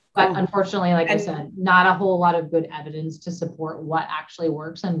 But unfortunately, like I said, not a whole lot of good evidence to support what actually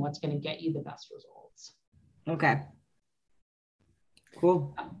works and what's going to get you the best results. Okay.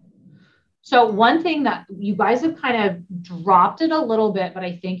 Cool. So one thing that you guys have kind of dropped it a little bit, but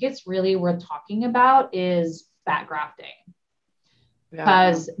I think it's really worth talking about is fat grafting.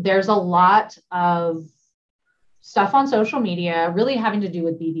 Because there's a lot of stuff on social media really having to do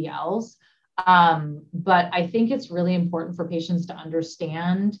with BBLs. But I think it's really important for patients to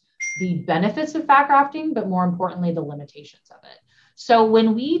understand the benefits of fat grafting, but more importantly, the limitations of it. So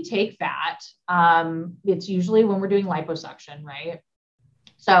when we take fat, it's usually when we're doing liposuction, right?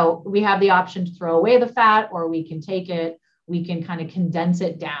 So we have the option to throw away the fat, or we can take it, we can kind of condense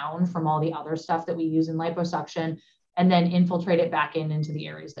it down from all the other stuff that we use in liposuction, and then infiltrate it back into the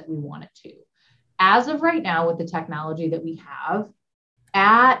areas that we want it to. As of right now, with the technology that we have,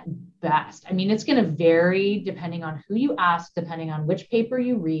 at best, I mean, it's going to vary depending on who you ask, depending on which paper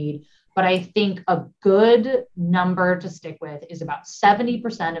you read. But I think a good number to stick with is about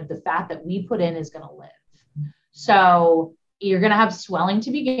 70% of the fat that we put in is going to live. So you're going to have swelling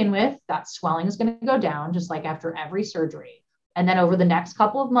to begin with. That swelling is going to go down just like after every surgery. And then over the next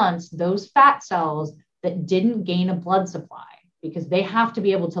couple of months, those fat cells that didn't gain a blood supply, because they have to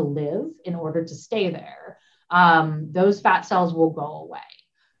be able to live in order to stay there, those fat cells will go away.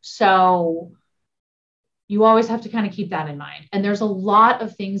 So you always have to kind of keep that in mind. And there's a lot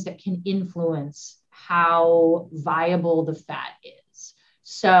of things that can influence how viable the fat is.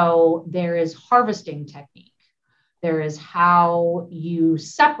 So there is harvesting technique. There is how you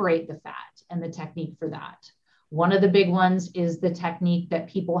separate the fat and the technique for that. One of the big ones is the technique that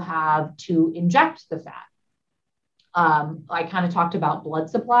people have to inject the fat. I kind of talked about blood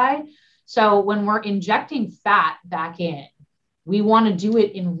supply. So when we're injecting fat back in, we want to do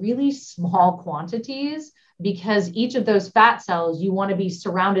it in really small quantities, because each of those fat cells, you want to be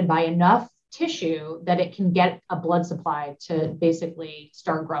surrounded by enough tissue that it can get a blood supply to basically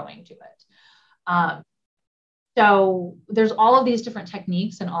start growing to it. So there's all of these different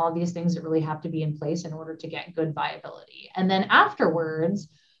techniques and all of these things that really have to be in place in order to get good viability. And then afterwards,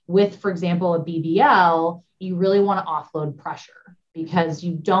 with, for example, a BBL, you really want to offload pressure, because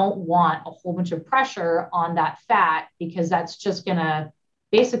you don't want a whole bunch of pressure on that fat, because that's just going to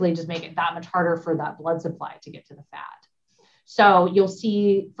basically just make it that much harder for that blood supply to get to the fat. So you'll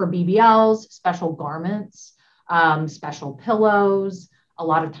see for BBLs, special garments, special pillows. A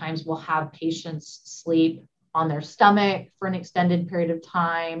lot of times we'll have patients sleep on their stomach for an extended period of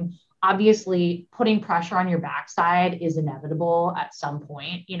time. Obviously, putting pressure on your backside is inevitable at some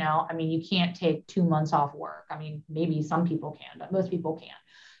point. You know, I mean, you can't take 2 months off work. I mean, maybe some people can, but most people can't.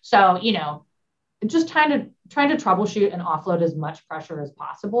 So, you know, just trying to troubleshoot and offload as much pressure as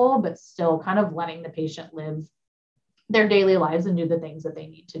possible, but still kind of letting the patient live their daily lives and do the things that they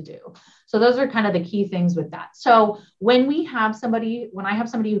need to do. So those are kind of the key things with that. So when I have somebody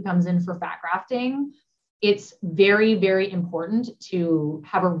who comes in for fat grafting, it's very, very important to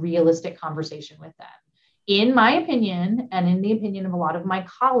have a realistic conversation with them. In my opinion, and in the opinion of a lot of my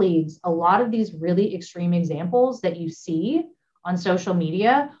colleagues, a lot of these really extreme examples that you see on social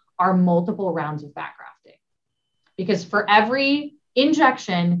media are multiple rounds of fat grafting, because for every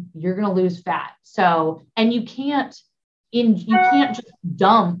injection, you're going to lose fat. So, and you can't just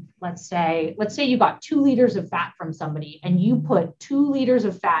dump, let's say you got 2 liters of fat from somebody and you put 2 liters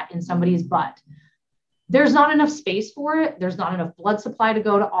of fat in somebody's butt. There's not enough space for it. There's not enough blood supply to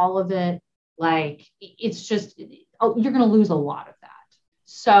go to all of it. Like, it's just, you're going to lose a lot of that.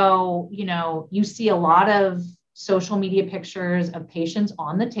 So, you know, you see a lot of social media pictures of patients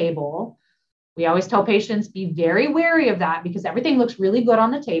on the table. We always tell patients, be very wary of that, because everything looks really good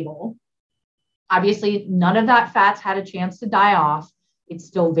on the table. Obviously, none of that fat's had a chance to die off. It's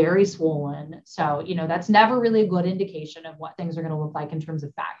still very swollen. So, you know, that's never really a good indication of what things are going to look like in terms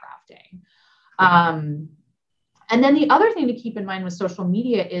of fat grafting. And then the other thing to keep in mind with social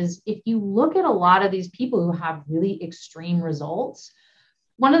media is, if you look at a lot of these people who have really extreme results,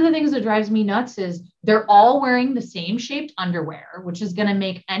 one of the things that drives me nuts is they're all wearing the same shaped underwear, which is going to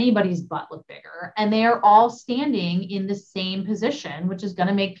make anybody's butt look bigger. And they are all standing in the same position, which is going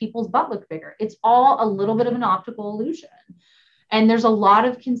to make people's butt look bigger. It's all a little bit of an optical illusion. And there's a lot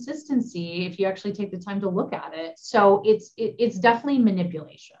of consistency if you actually take the time to look at it. So it's definitely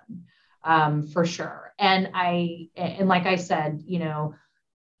manipulation. For sure. And like I said, you know,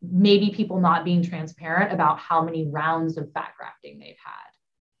 maybe people not being transparent about how many rounds of fat grafting they've had.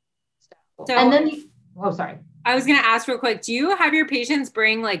 So, and then, sorry. I was going to ask real quick, do you have your patients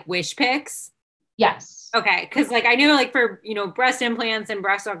bring like wish pics? Yes. Okay. Cause like, I know like for, you know, breast implants and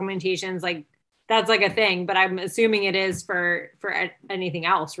breast augmentations, like that's like a thing, but I'm assuming it is for anything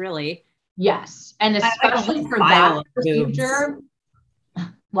else really. Yes. And especially for that procedure.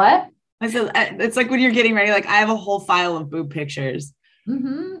 What? I said, it's like when you're getting ready, like I have a whole file of boob pictures.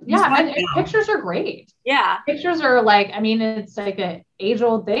 Mm-hmm. Yeah. And pictures are great. Yeah. Pictures are like, I mean, it's like an age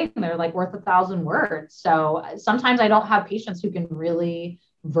old thing. They're like worth 1,000 words. So sometimes I don't have patients who can really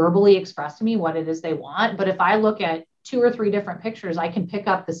verbally express to me what it is they want. But if I look at 2 or 3 different pictures, I can pick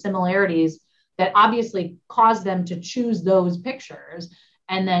up the similarities that obviously cause them to choose those pictures.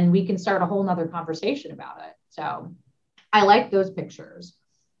 And then we can start a whole nother conversation about it. So I like those pictures.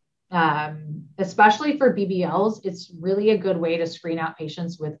 Especially for BBLs, it's really a good way to screen out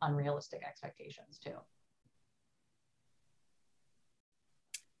patients with unrealistic expectations too.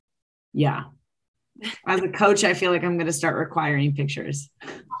 Yeah. As a coach, I feel like I'm going to start requiring pictures.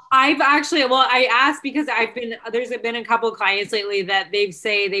 I asked because there's been a couple of clients lately that they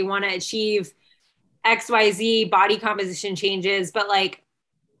say they want to achieve XYZ body composition changes, but like,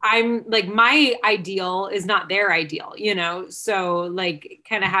 I'm like, my ideal is not their ideal, So like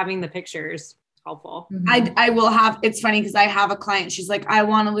kind of having the pictures is helpful. I will have, it's funny because I have a client, she's like, I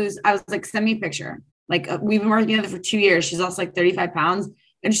want to lose. I was like, send me a picture. Like we've been working together for 2 years. She's also like 35 pounds.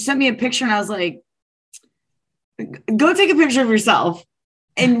 And she sent me a picture and I was like, go take a picture of yourself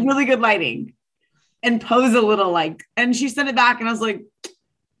in really good lighting and pose a little and she sent it back and I was like,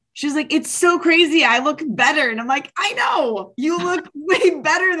 she's like, it's so crazy. I look better. And I'm like, I know you look way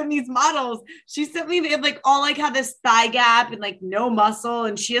better than these models. She sent me, they have had this thigh gap and no muscle.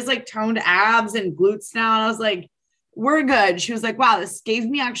 And she has toned abs and glutes now. And I was like, we're good. She was like, wow, this gave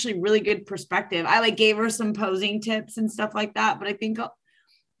me actually really good perspective. I gave her some posing tips and stuff like that. But I think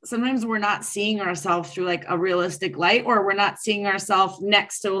sometimes we're not seeing ourselves through a realistic light, or we're not seeing ourselves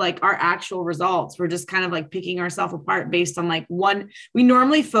next to our actual results. We're just kind of picking ourselves apart based on we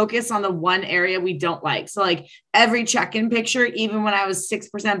normally focus on the one area we don't like. So every check-in picture, even when I was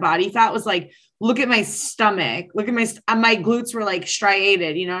 6% body fat, was look at my stomach, look at my glutes were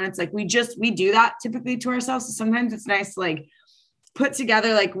striated, and it's we do that typically to ourselves. So sometimes it's nice to put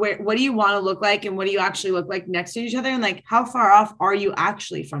together what do you want to look like and what do you actually look like next to each other, and how far off are you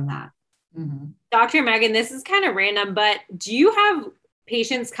actually from that? Mm-hmm. Dr. Megan, this is kind of random, but do you have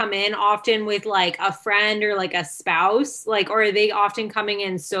patients come in often with a friend or a spouse, or are they often coming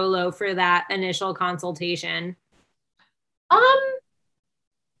in solo for that initial consultation?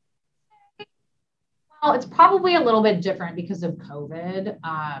 Well, it's probably a little bit different because of COVID.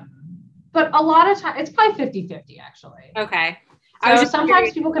 But a lot of times it's probably 50-50 actually. Okay. So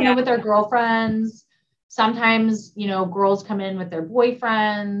sometimes people come in with their girlfriends. Sometimes, girls come in with their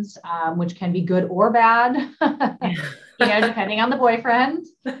boyfriends, which can be good or bad, depending on the boyfriend.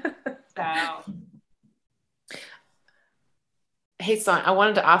 So. Hey, Son, I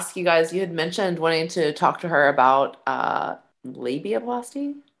wanted to ask you guys, you had mentioned wanting to talk to her about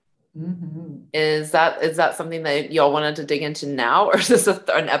labiaplasty. Mm-hmm. Is that something that y'all wanted to dig into now, or is this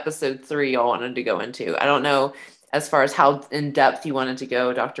an episode 3 y'all wanted to go into? I don't know as far as how in depth you wanted to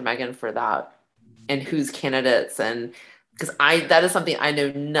go, Dr. Megan, for that, and who's candidates, and because that is something I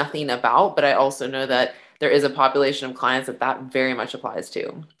know nothing about, but I also know that there is a population of clients that very much applies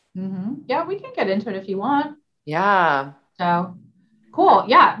to. Mm-hmm. Yeah, we can get into it if you want. Yeah. So cool.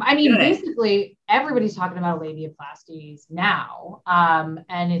 Yeah. I mean, basically everybody's talking about labiaplasties now.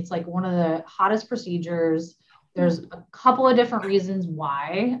 And it's one of the hottest procedures. There's a couple of different reasons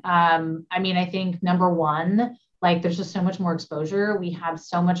why. I mean, I think number one, there's just so much more exposure. We have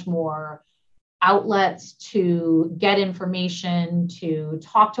so much more outlets to get information, to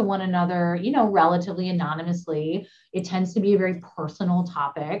talk to one another, relatively anonymously. It tends to be a very personal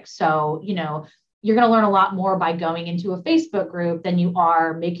topic. So, you're going to learn a lot more by going into a Facebook group than you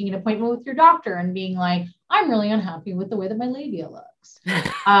are making an appointment with your doctor and being like, I'm really unhappy with the way that my labia looks.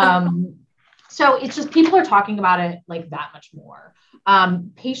 So it's just, people are talking about it that much more.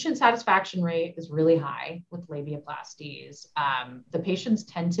 Patient satisfaction rate is really high with labiaplasties. The patients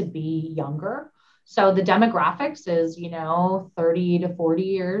tend to be younger. So the demographics is, 30 to 40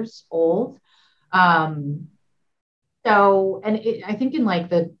 years old. I think in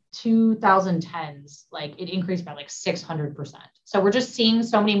the 2010s, it increased by 600%. So we're just seeing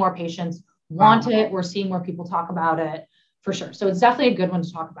so many more patients want it. We're seeing more people talk about it. For sure. So it's definitely a good one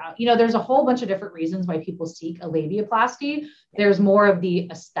to talk about. There's a whole bunch of different reasons why people seek a labiaplasty. There's more of the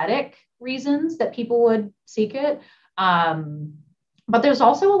aesthetic reasons that people would seek it. But there's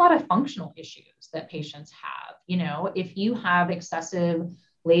also a lot of functional issues that patients have. If you have excessive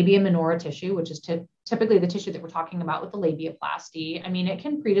labia minora tissue, which is typically the tissue that we're talking about with the labiaplasty, I mean, it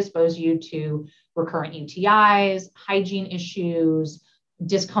can predispose you to recurrent UTIs, hygiene issues,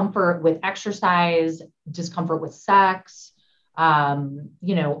 discomfort with exercise, discomfort with sex,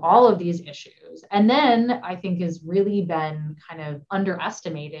 all of these issues. And then I think has really been kind of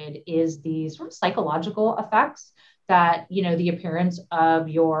underestimated is the sort of psychological effects that, the appearance of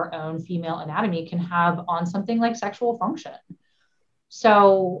your own female anatomy can have on something like sexual function.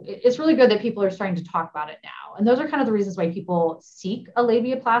 So it's really good that people are starting to talk about it now. And those are kind of the reasons why people seek a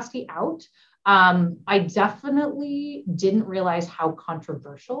labiaplasty out. I definitely didn't realize how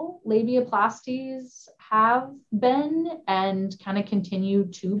controversial labiaplasties have been and kind of continue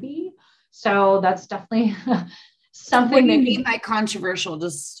to be. So that's definitely something. What do you mean by controversial?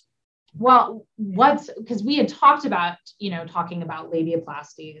 Because we had talked about, talking about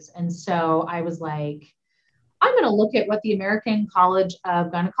labiaplasties. And so I was like, I'm going to look at what the American College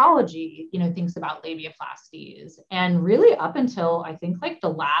of Gynecology, thinks about labiaplasties. And really up until I think like the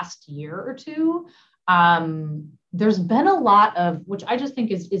last year or two, there's been a lot of, which I just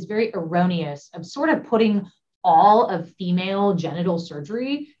think is very erroneous, of sort of putting all of female genital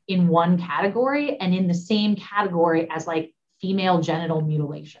surgery in one category and in the same category as like female genital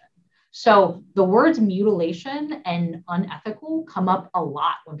mutilation. So the words mutilation and unethical come up a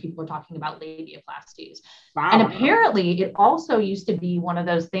lot when people are talking about labiaplasties. Wow. And apparently it also used to be one of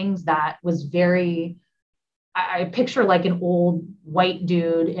those things that was very, I picture like an old white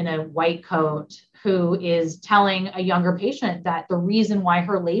dude in a white coat who is telling a younger patient that the reason why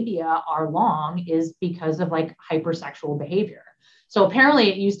her labia are long is because of like hypersexual behavior. So apparently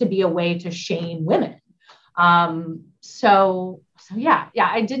it used to be a way to shame women. So yeah,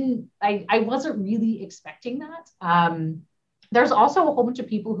 I wasn't really expecting that. There's also a whole bunch of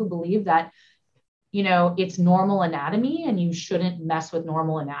people who believe that, it's normal anatomy and you shouldn't mess with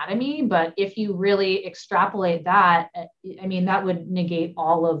normal anatomy. But if you really extrapolate that, I mean, that would negate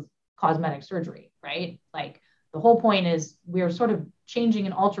all of cosmetic surgery, right? Like the whole point is we're sort of changing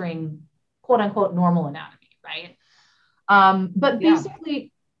and altering quote unquote normal anatomy, right? But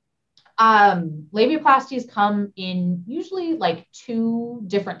basically, labiaplasties come in usually like 2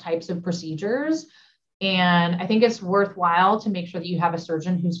 different types of procedures. And I think it's worthwhile to make sure that you have a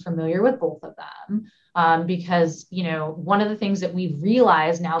surgeon who's familiar with both of them. Because, one of the things that we've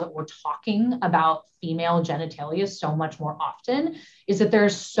realized now that we're talking about female genitalia so much more often is that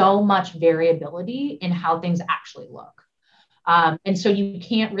there's so much variability in how things actually look. And so you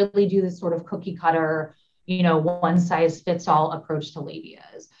can't really do this sort of cookie cutter, one size fits all approach to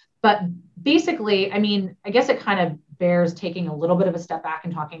labias. But basically, I mean, I guess it kind of bears taking a little bit of a step back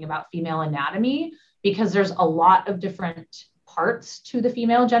and talking about female anatomy, because there's a lot of different parts to the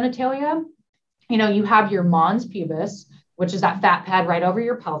female genitalia. You have your mons pubis, which is that fat pad right over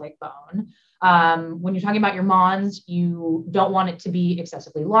your pelvic bone. When you're talking about your mons, you don't want it to be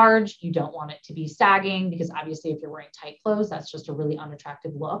excessively large. You don't want it to be sagging, because obviously if you're wearing tight clothes, that's just a really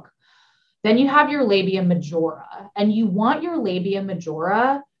unattractive look. Then you have your labia majora, and you want your labia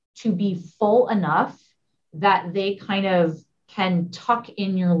majora to be full enough that they kind of can tuck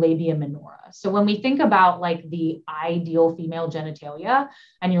in your labia minora. So when we think about like the ideal female genitalia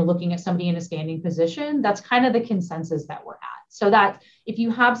and you're looking at somebody in a standing position, that's kind of the consensus that we're at. So that if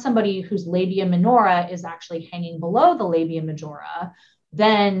you have somebody whose labia minora is actually hanging below the labia majora,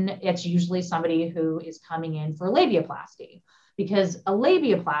 then it's usually somebody who is coming in for labiaplasty, because a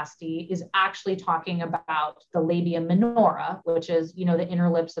labiaplasty is actually talking about the labia minora, which is, the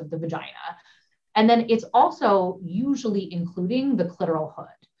inner lips of the vagina. And then it's also usually including the clitoral hood.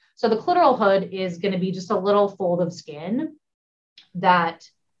 So the clitoral hood is going to be just a little fold of skin that,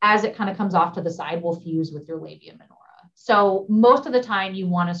 as it kind of comes off to the side, will fuse with your labia minora. So most of the time you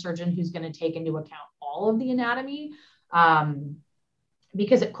want a surgeon who's going to take into account all of the anatomy,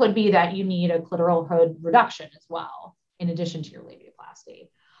 because it could be that you need a clitoral hood reduction as well, in addition to your labiaplasty.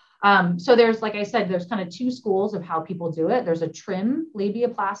 So there's, like I said, there's kind of 2 schools of how people do it. There's a trim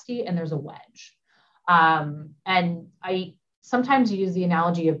labiaplasty and there's a wedge. And I sometimes use the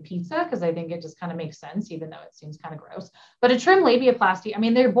analogy of pizza because I think it just kind of makes sense, even though it seems kind of gross. But a trim labiaplasty, I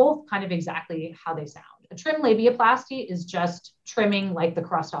mean, they're both kind of exactly how they sound. A trim labiaplasty is just trimming like the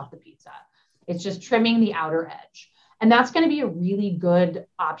crust off the pizza. It's just trimming the outer edge. And that's going to be a really good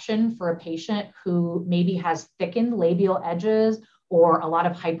option for a patient who maybe has thickened labial edges or a lot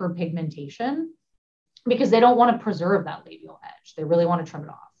of hyperpigmentation, because they don't want to preserve that labial edge. They really want to trim it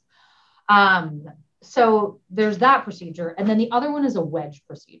off. So there's that procedure. And then the other one is a wedge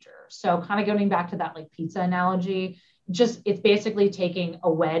procedure. So kind of going back to that like pizza analogy, it's basically taking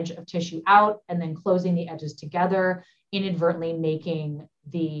a wedge of tissue out and then closing the edges together, inadvertently making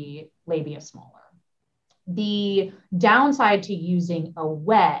the labia smaller. The downside to using a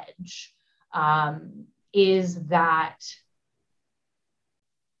wedge is that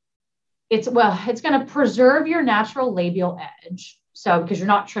it's going to preserve your natural labial edge. So because you're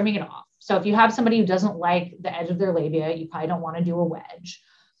not trimming it off. So if you have somebody who doesn't like the edge of their labia, you probably don't want to do a wedge.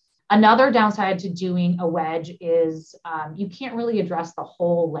 Another downside to doing a wedge is you can't really address the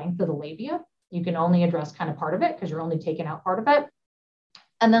whole length of the labia. You can only address kind of part of it because you're only taking out part of it.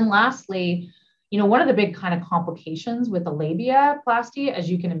 And then lastly, one of the big kind of complications with the labiaplasty, as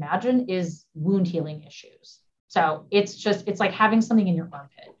you can imagine, is wound healing issues. So it's like having something in your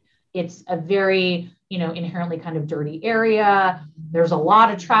armpit. It's a very, inherently kind of dirty area. There's a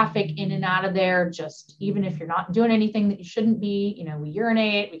lot of traffic in and out of there. Just even if you're not doing anything that you shouldn't be, we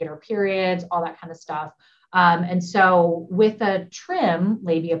urinate, we get our periods, all that kind of stuff. And so with a trim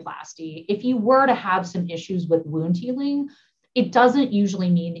labiaplasty, if you were to have some issues with wound healing, it doesn't usually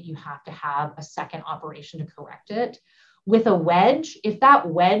mean that you have to have a second operation to correct it. With a wedge, if that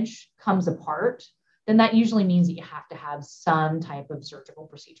wedge comes apart, then that usually means that you have to have some type of surgical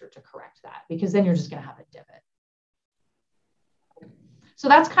procedure to correct that, because then you're just going to have a divot. So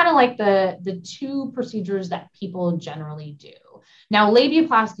that's kind of like the two procedures that people generally do. Now,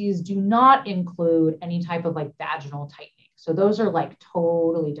 labiaplasties do not include any type of like vaginal tightening. So those are like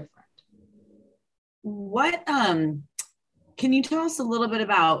totally different. What, can you tell us a little bit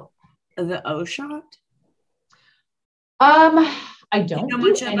about the O shot? I don't know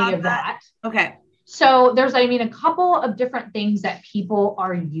much any about of that. Okay. So there's, I mean, a couple of different things that people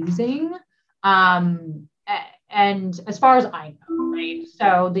are using. And as far as I know, right?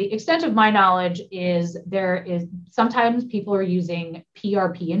 So the extent of my knowledge is there is sometimes people are using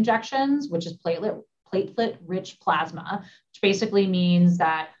PRP injections, which is platelet-rich plasma, which basically means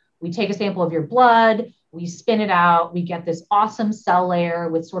that we take a sample of your blood, we spin it out, we get this awesome cell layer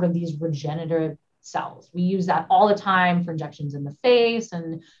with sort of these regenerative cells. We use that all the time for injections in the face.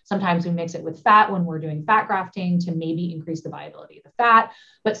 And sometimes we mix it with fat when we're doing fat grafting to maybe increase the viability of the fat.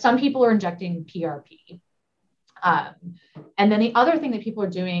 But some people are injecting PRP. And then the other thing that people are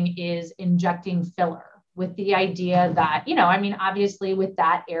doing is injecting filler with the idea that, you know, I mean, obviously with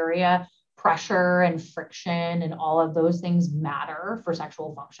that area, pressure and friction and all of those things matter for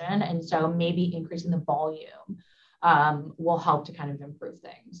sexual function. And so maybe increasing the volume will help to kind of improve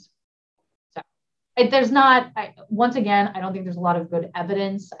things. So there's not, once again, I don't think there's a lot of good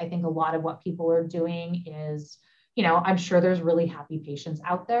evidence. I think a lot of what people are doing is, you know, I'm sure there's really happy patients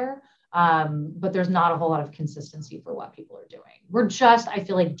out there. But there's not a whole lot of consistency for what people are doing. We're just, I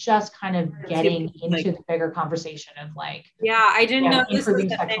feel like just kind of getting into the bigger conversation of like, I didn't know this improving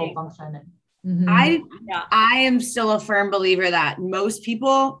was sexual thing. function. I am still a firm believer that most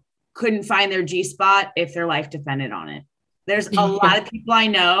people couldn't find their G-spot if their life depended on it. There's a lot of people I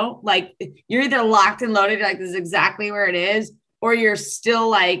know, like you're either locked and loaded, like this is exactly where it is, or you're still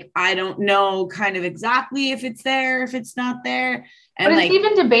like, I don't know kind of exactly if it's there, if it's not there. And but it's like,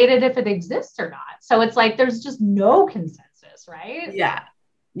 even debated if it exists or not. So it's like, there's just no consensus, right? Yeah.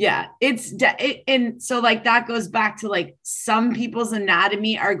 Yeah. And so like, that goes back to like, some people's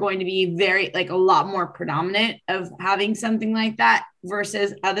anatomy are going to be very, like a lot more predominant of having something like that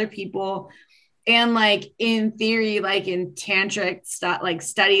versus other people. And like, in theory, like in tantric stuff, like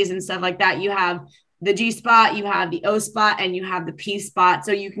studies and stuff like that, you have the G spot, you have the O spot, and you have the P spot.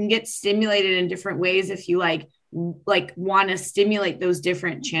 So you can get stimulated in different ways if you like want to stimulate those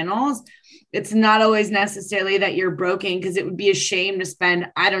different channels. It's not always necessarily that you're broken, because it would be a shame to spend,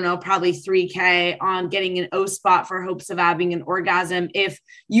 I don't know, probably $3,000 on getting an O spot for hopes of having an orgasm if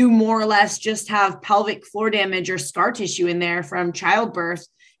you more or less just have pelvic floor damage or scar tissue in there from childbirth.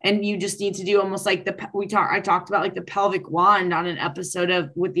 And you just need to do almost like I talked about like the pelvic wand on an episode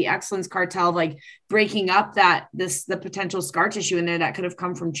of with the Excellence Cartel, of like breaking up the potential scar tissue in there that could have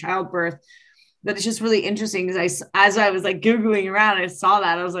come from childbirth. But it's just really interesting because as I was like Googling around, I saw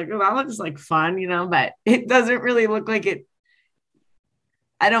that. I was like, oh, that looks like fun, you know, but it doesn't really look like it.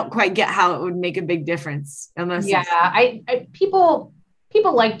 I don't quite get how it would make a big difference unless. Yeah, people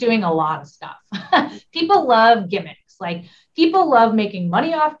like doing a lot of stuff. People love gimmicks. Like people love making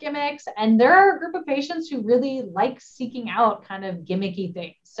money off gimmicks. And there are a group of patients who really like seeking out kind of gimmicky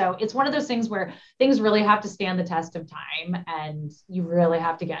things. So it's one of those things where things really have to stand the test of time, and you really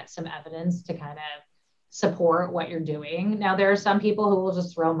have to get some evidence to kind of support what you're doing. Now, there are some people who will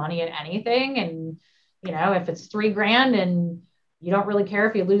just throw money at anything. And, you know, if it's $3,000 and you don't really care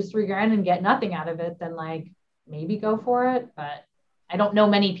if you lose $3,000 and get nothing out of it, then like maybe go for it. But I don't know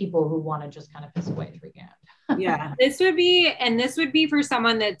many people who want to just kind of piss away $3,000. Yeah. This would be for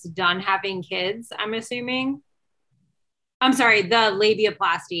someone that's done having kids, I'm assuming. I'm sorry, the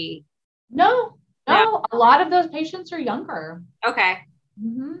labiaplasty. No, a lot of those patients are younger. Okay.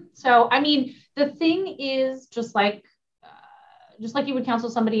 Mm-hmm. So, I mean, the thing is just like you would counsel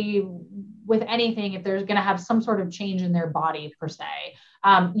somebody with anything, if there's going to have some sort of change in their body per se,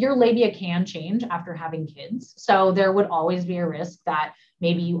 your labia can change after having kids. So there would always be a risk that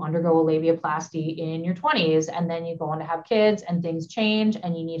maybe you undergo a labiaplasty in your 20s and then you go on to have kids and things change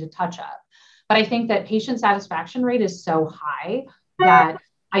and you need a touch up. But I think that patient satisfaction rate is so high that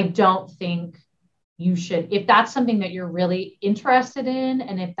I don't think you should, if that's something that you're really interested in,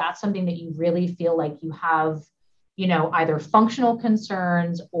 and if that's something that you really feel like you have, you know, either functional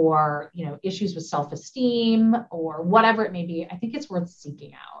concerns or, you know, issues with self-esteem or whatever it may be, I think it's worth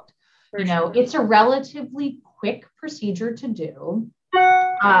seeking out. It's a relatively quick procedure to do.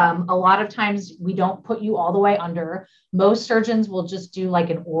 A lot of times we don't put you all the way under. Most surgeons will just do like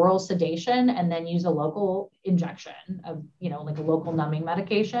an oral sedation and then use a local injection of, like a local numbing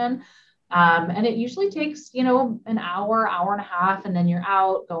medication. And it usually takes, an hour, hour and a half, and then you're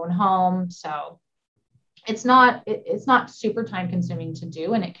out going home. So it's not super time consuming to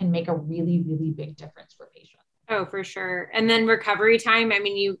do, and it can make a really, really big difference for patients. Oh, for sure. And then recovery time. I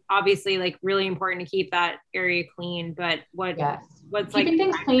mean, you obviously really important to keep that area clean, but what's keeping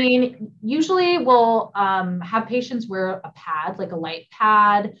things clean? Usually we'll have patients wear a pad, like a light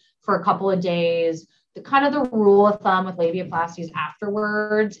pad, for a couple of days. The rule of thumb with labiaplasties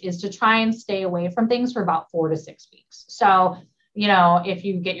afterwards is to try and stay away from things for about 4 to 6 weeks. So, if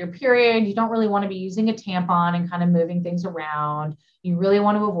you get your period, you don't really want to be using a tampon and kind of moving things around. You really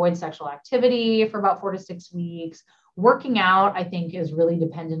want to avoid sexual activity for about 4 to 6 weeks. Working out, I think, is really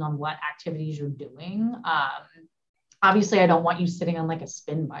dependent on what activities you're doing. Obviously, I don't want you sitting on like a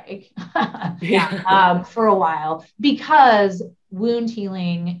spin bike for a while, because wound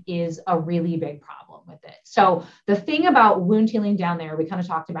healing is a really big problem with it. So the thing about wound healing down there, we kind of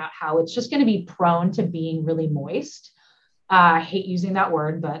talked about how it's just going to be prone to being really moist. I hate using that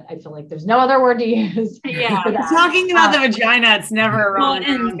word, but I feel like there's no other word to use. Yeah. Talking about the vagina, it's never wrong.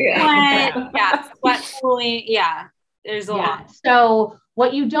 Sweat cooling. Yeah. There's a lot. So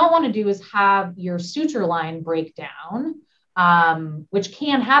what you don't want to do is have your suture line break down, which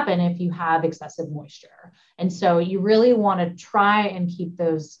can happen if you have excessive moisture. And so you really want to try and keep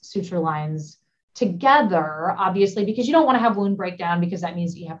those suture lines together, obviously, because you don't want to have wound breakdown, because that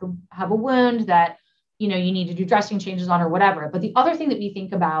means that you have to have a wound that, you need to do dressing changes on or whatever. But the other thing that we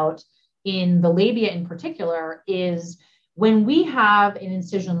think about in the labia in particular is when we have an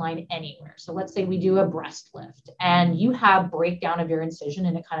incision line anywhere. So let's say we do a breast lift and you have breakdown of your incision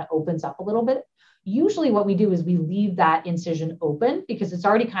and it kind of opens up a little bit. Usually what we do is we leave that incision open because it's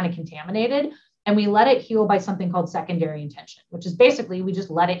already kind of contaminated, and we let it heal by something called secondary intention, which is basically we just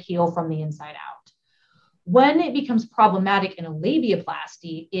let it heal from the inside out. When it becomes problematic in a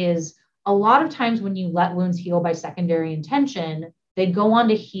labiaplasty is a lot of times when you let wounds heal by secondary intention, they go on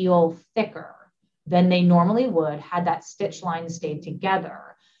to heal thicker than they normally would had that stitch line stayed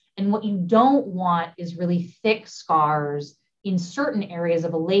together. And what you don't want is really thick scars in certain areas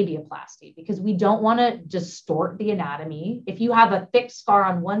of a labiaplasty, because we don't want to distort the anatomy. If you have a thick scar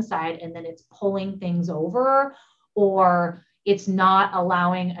on one side and then it's pulling things over, or it's not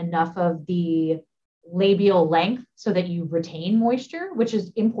allowing enough of the labial length so that you retain moisture, which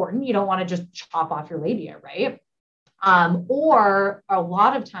is important. You don't want to just chop off your labia, right? Or a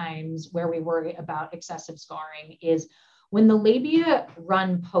lot of times where we worry about excessive scarring is when the labia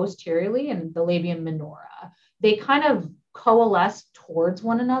run posteriorly and the labia minora, they kind of coalesce towards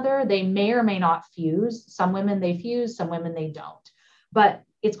one another. They may or may not fuse. Some women they fuse, some women they don't. But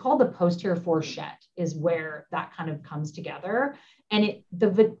it's called the posterior fourchette is where that kind of comes together. And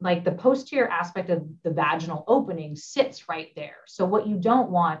the posterior aspect of the vaginal opening sits right there. So what you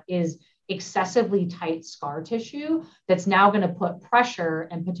don't want is excessively tight scar tissue that's now going to put pressure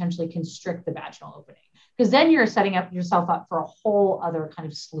and potentially constrict the vaginal opening, because then you're setting up yourself up for a whole other kind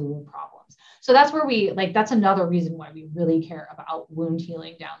of slew of problems. So that's where that's another reason why we really care about wound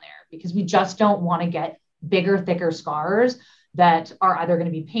healing down there, because we just don't want to get bigger, thicker scars that are either going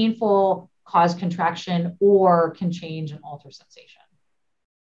to be painful, cause contraction, or can change and alter sensation.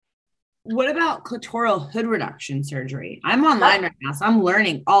 What about clitoral hood reduction surgery? I'm online right now, so I'm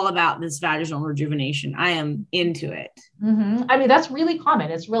learning all about this vaginal rejuvenation. I am into it. Mm-hmm. I mean, that's really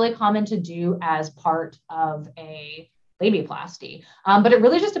common. It's really common to do as part of a labiaplasty, but it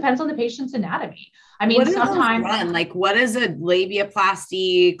really just depends on the patient's anatomy. I mean, sometimes what is a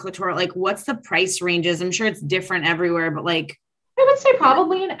labiaplasty, clitoral? What's the price ranges? I'm sure it's different everywhere, but I would say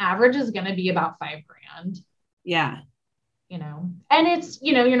probably an average is going to be about $5,000. Yeah. And it's,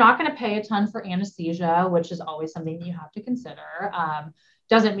 you're not going to pay a ton for anesthesia, which is always something you have to consider.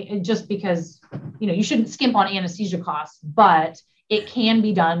 Doesn't mean just because, you shouldn't skimp on anesthesia costs, but it can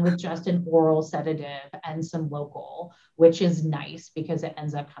be done with just an oral sedative and some local, which is nice because it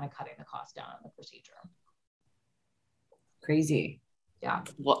ends up kind of cutting the cost down on the procedure. Crazy. Yeah.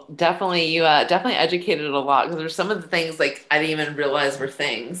 Well, definitely. You definitely educated a lot, because there's some of the things I didn't even realize were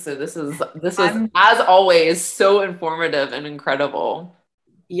things. So this was as always so informative and incredible.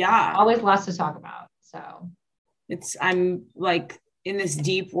 Yeah. Always lots to talk about. So I'm in this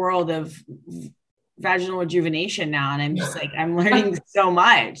deep world of vaginal rejuvenation now. And I'm just I'm learning so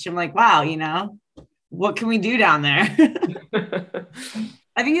much. I'm wow, what can we do down there?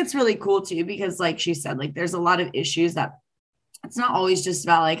 I think it's really cool too, because like she said, there's a lot of issues that it's not always just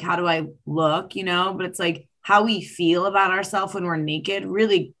about how do I look, but it's how we feel about ourselves when we're naked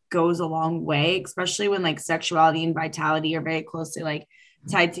really goes a long way, especially when like sexuality and vitality are very closely like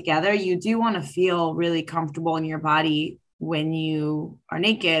tied together. You do want to feel really comfortable in your body when you are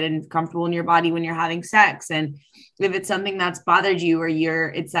naked and comfortable in your body when you're having sex. And if it's something that's bothered you, or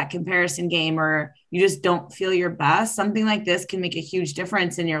it's that comparison game, or you just don't feel your best, something like this can make a huge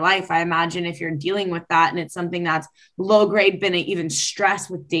difference in your life. I imagine if you're dealing with that and it's something that's low grade, been even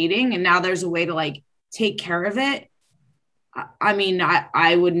stress with dating, and now there's a way to like take care of it. I mean,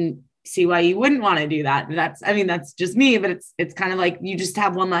 I wouldn't see why you wouldn't want to do that. That's just me, but it's kind of like you just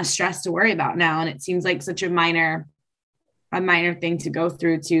have one less stress to worry about now. And it seems like such a minor thing to go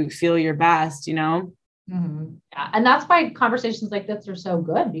through to feel your best, you know? Mm-hmm. Yeah. And that's why conversations like this are so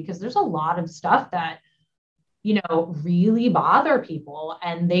good, because there's a lot of stuff that, really bother people,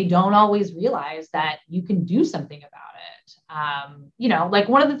 and they don't always realize that you can do something about it. Like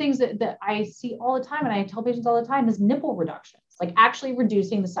one of the things that I see all the time, and I tell patients all the time, is nipple reductions, like actually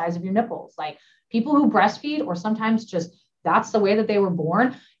reducing the size of your nipples. Like people who breastfeed, or sometimes just that's the way that they were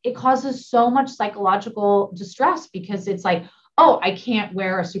born, it causes so much psychological distress, because it's like, oh, I can't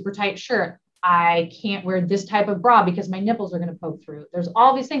wear a super tight shirt. I can't wear this type of bra because my nipples are going to poke through. There's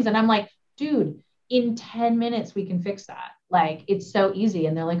all these things. And I'm like, dude, in 10 minutes, we can fix that. Like, it's so easy.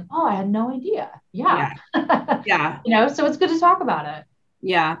 And they're like, oh, I had no idea. Yeah. Yeah. So it's good to talk about it.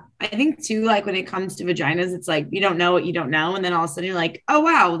 Yeah. I think too, like when it comes to vaginas, it's like, you don't know what you don't know. And then all of a sudden you're like, oh,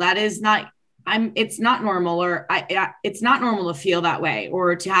 wow, that is not, it's not normal, or it's not normal to feel that way,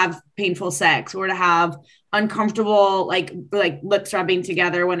 or to have painful sex, or to have uncomfortable, like lips rubbing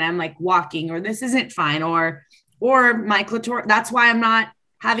together when I'm like walking, or this isn't fine, or my clitoris. That's why I'm not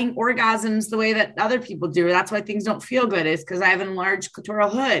having orgasms the way that other people do. Or that's why things don't feel good, is because I have an enlarged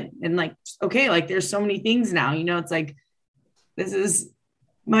clitoral hood. And like, okay, like there's so many things now, it's like,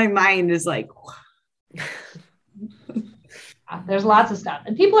 my mind is like, there's lots of stuff,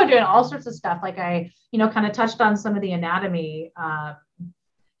 and people are doing all sorts of stuff. Like I, kind of touched on some of the anatomy.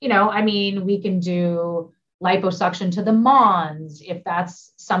 We can do liposuction to the mons if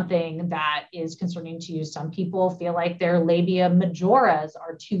that's something that is concerning to you. Some people feel like their labia majoras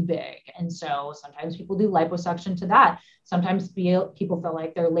are too big, and so sometimes people do liposuction to that. Sometimes people feel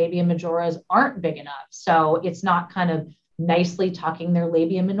like their labia majoras aren't big enough, so it's not kind of nicely tucking their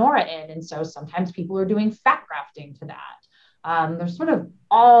labia minora in, and so sometimes people are doing fat grafting to that. There's sort of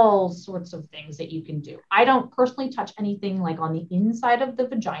all sorts of things that you can do. I don't personally touch anything like on the inside of the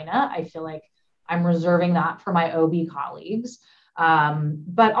vagina. I feel like I'm reserving that for my OB colleagues.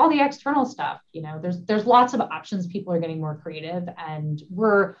 But all the external stuff, there's lots of options. People are getting more creative, and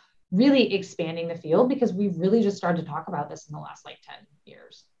we're really expanding the field because we've really just started to talk about this in the last 10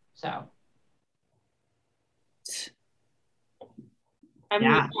 years. So.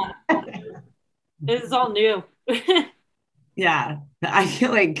 Yeah. This is all new. Yeah. I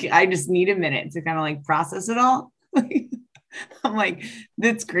feel like I just need a minute to kind of like process it all. I'm like,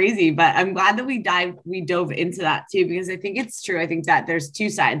 that's crazy, but I'm glad that we dove into that too, because I think it's true. I think that there's two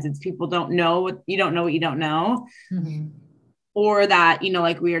sides. It's people don't know what you don't know. Mm-hmm. Or that,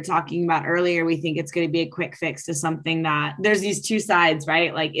 like we were talking about earlier, we think it's going to be a quick fix to something that there's these two sides,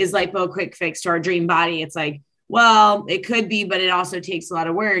 right? Like, is lipo a quick fix to our dream body? It's like, well, it could be, but it also takes a lot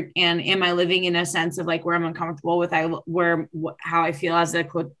of work. And am I living in a sense of like where I'm uncomfortable with how I feel as a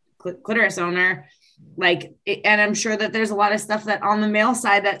clitoris owner? Like, and I'm sure that there's a lot of stuff that on the male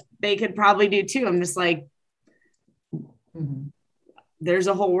side that they could probably do too. I'm just like, there's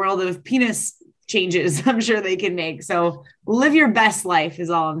a whole world of penis changes I'm sure they can make. So live your best life is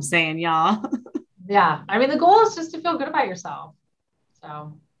all I'm saying, y'all. Yeah. I mean, the goal is just to feel good about yourself.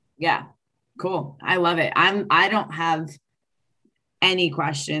 So yeah. Cool. I love it. I don't have any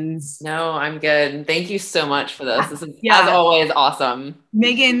questions. No, I'm good. Thank you so much for this. This is, as always, awesome.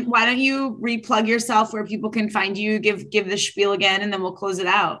 Megan, why don't you replug yourself where people can find you? Give the spiel again, and then we'll close it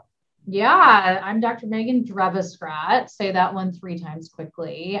out. Yeah, I'm Dr. Megan Dreveskrat. Say that one 3 times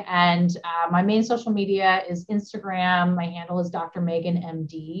quickly. And my main social media is Instagram. My handle is Dr. Megan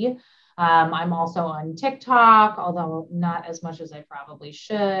MD. I'm also on TikTok, although not as much as I probably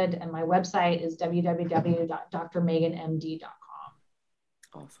should. And my website is www.drmeganmd.com.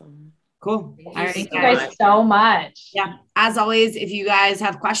 Awesome. Cool. Thank you guys so much. Yeah. As always, if you guys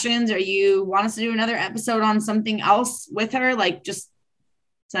have questions or you want us to do another episode on something else with her, like just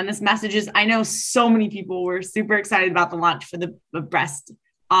send us messages. I know so many people were super excited about the launch for the breast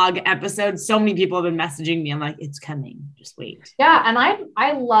Og episode. So many people have been messaging me. I'm like, it's coming. Just wait. Yeah. And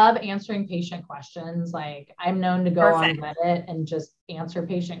I love answering patient questions. Like I'm known to go Perfect. on Reddit and just answer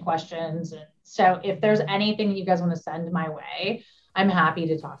patient questions. And so if there's anything that you guys want to send my way, I'm happy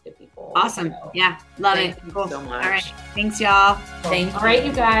to talk to people. Awesome. So, Yeah. Love Thank it. you Cool. so much. All right. Thanks, y'all. Thank All right,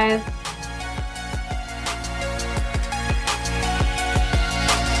 you. you guys.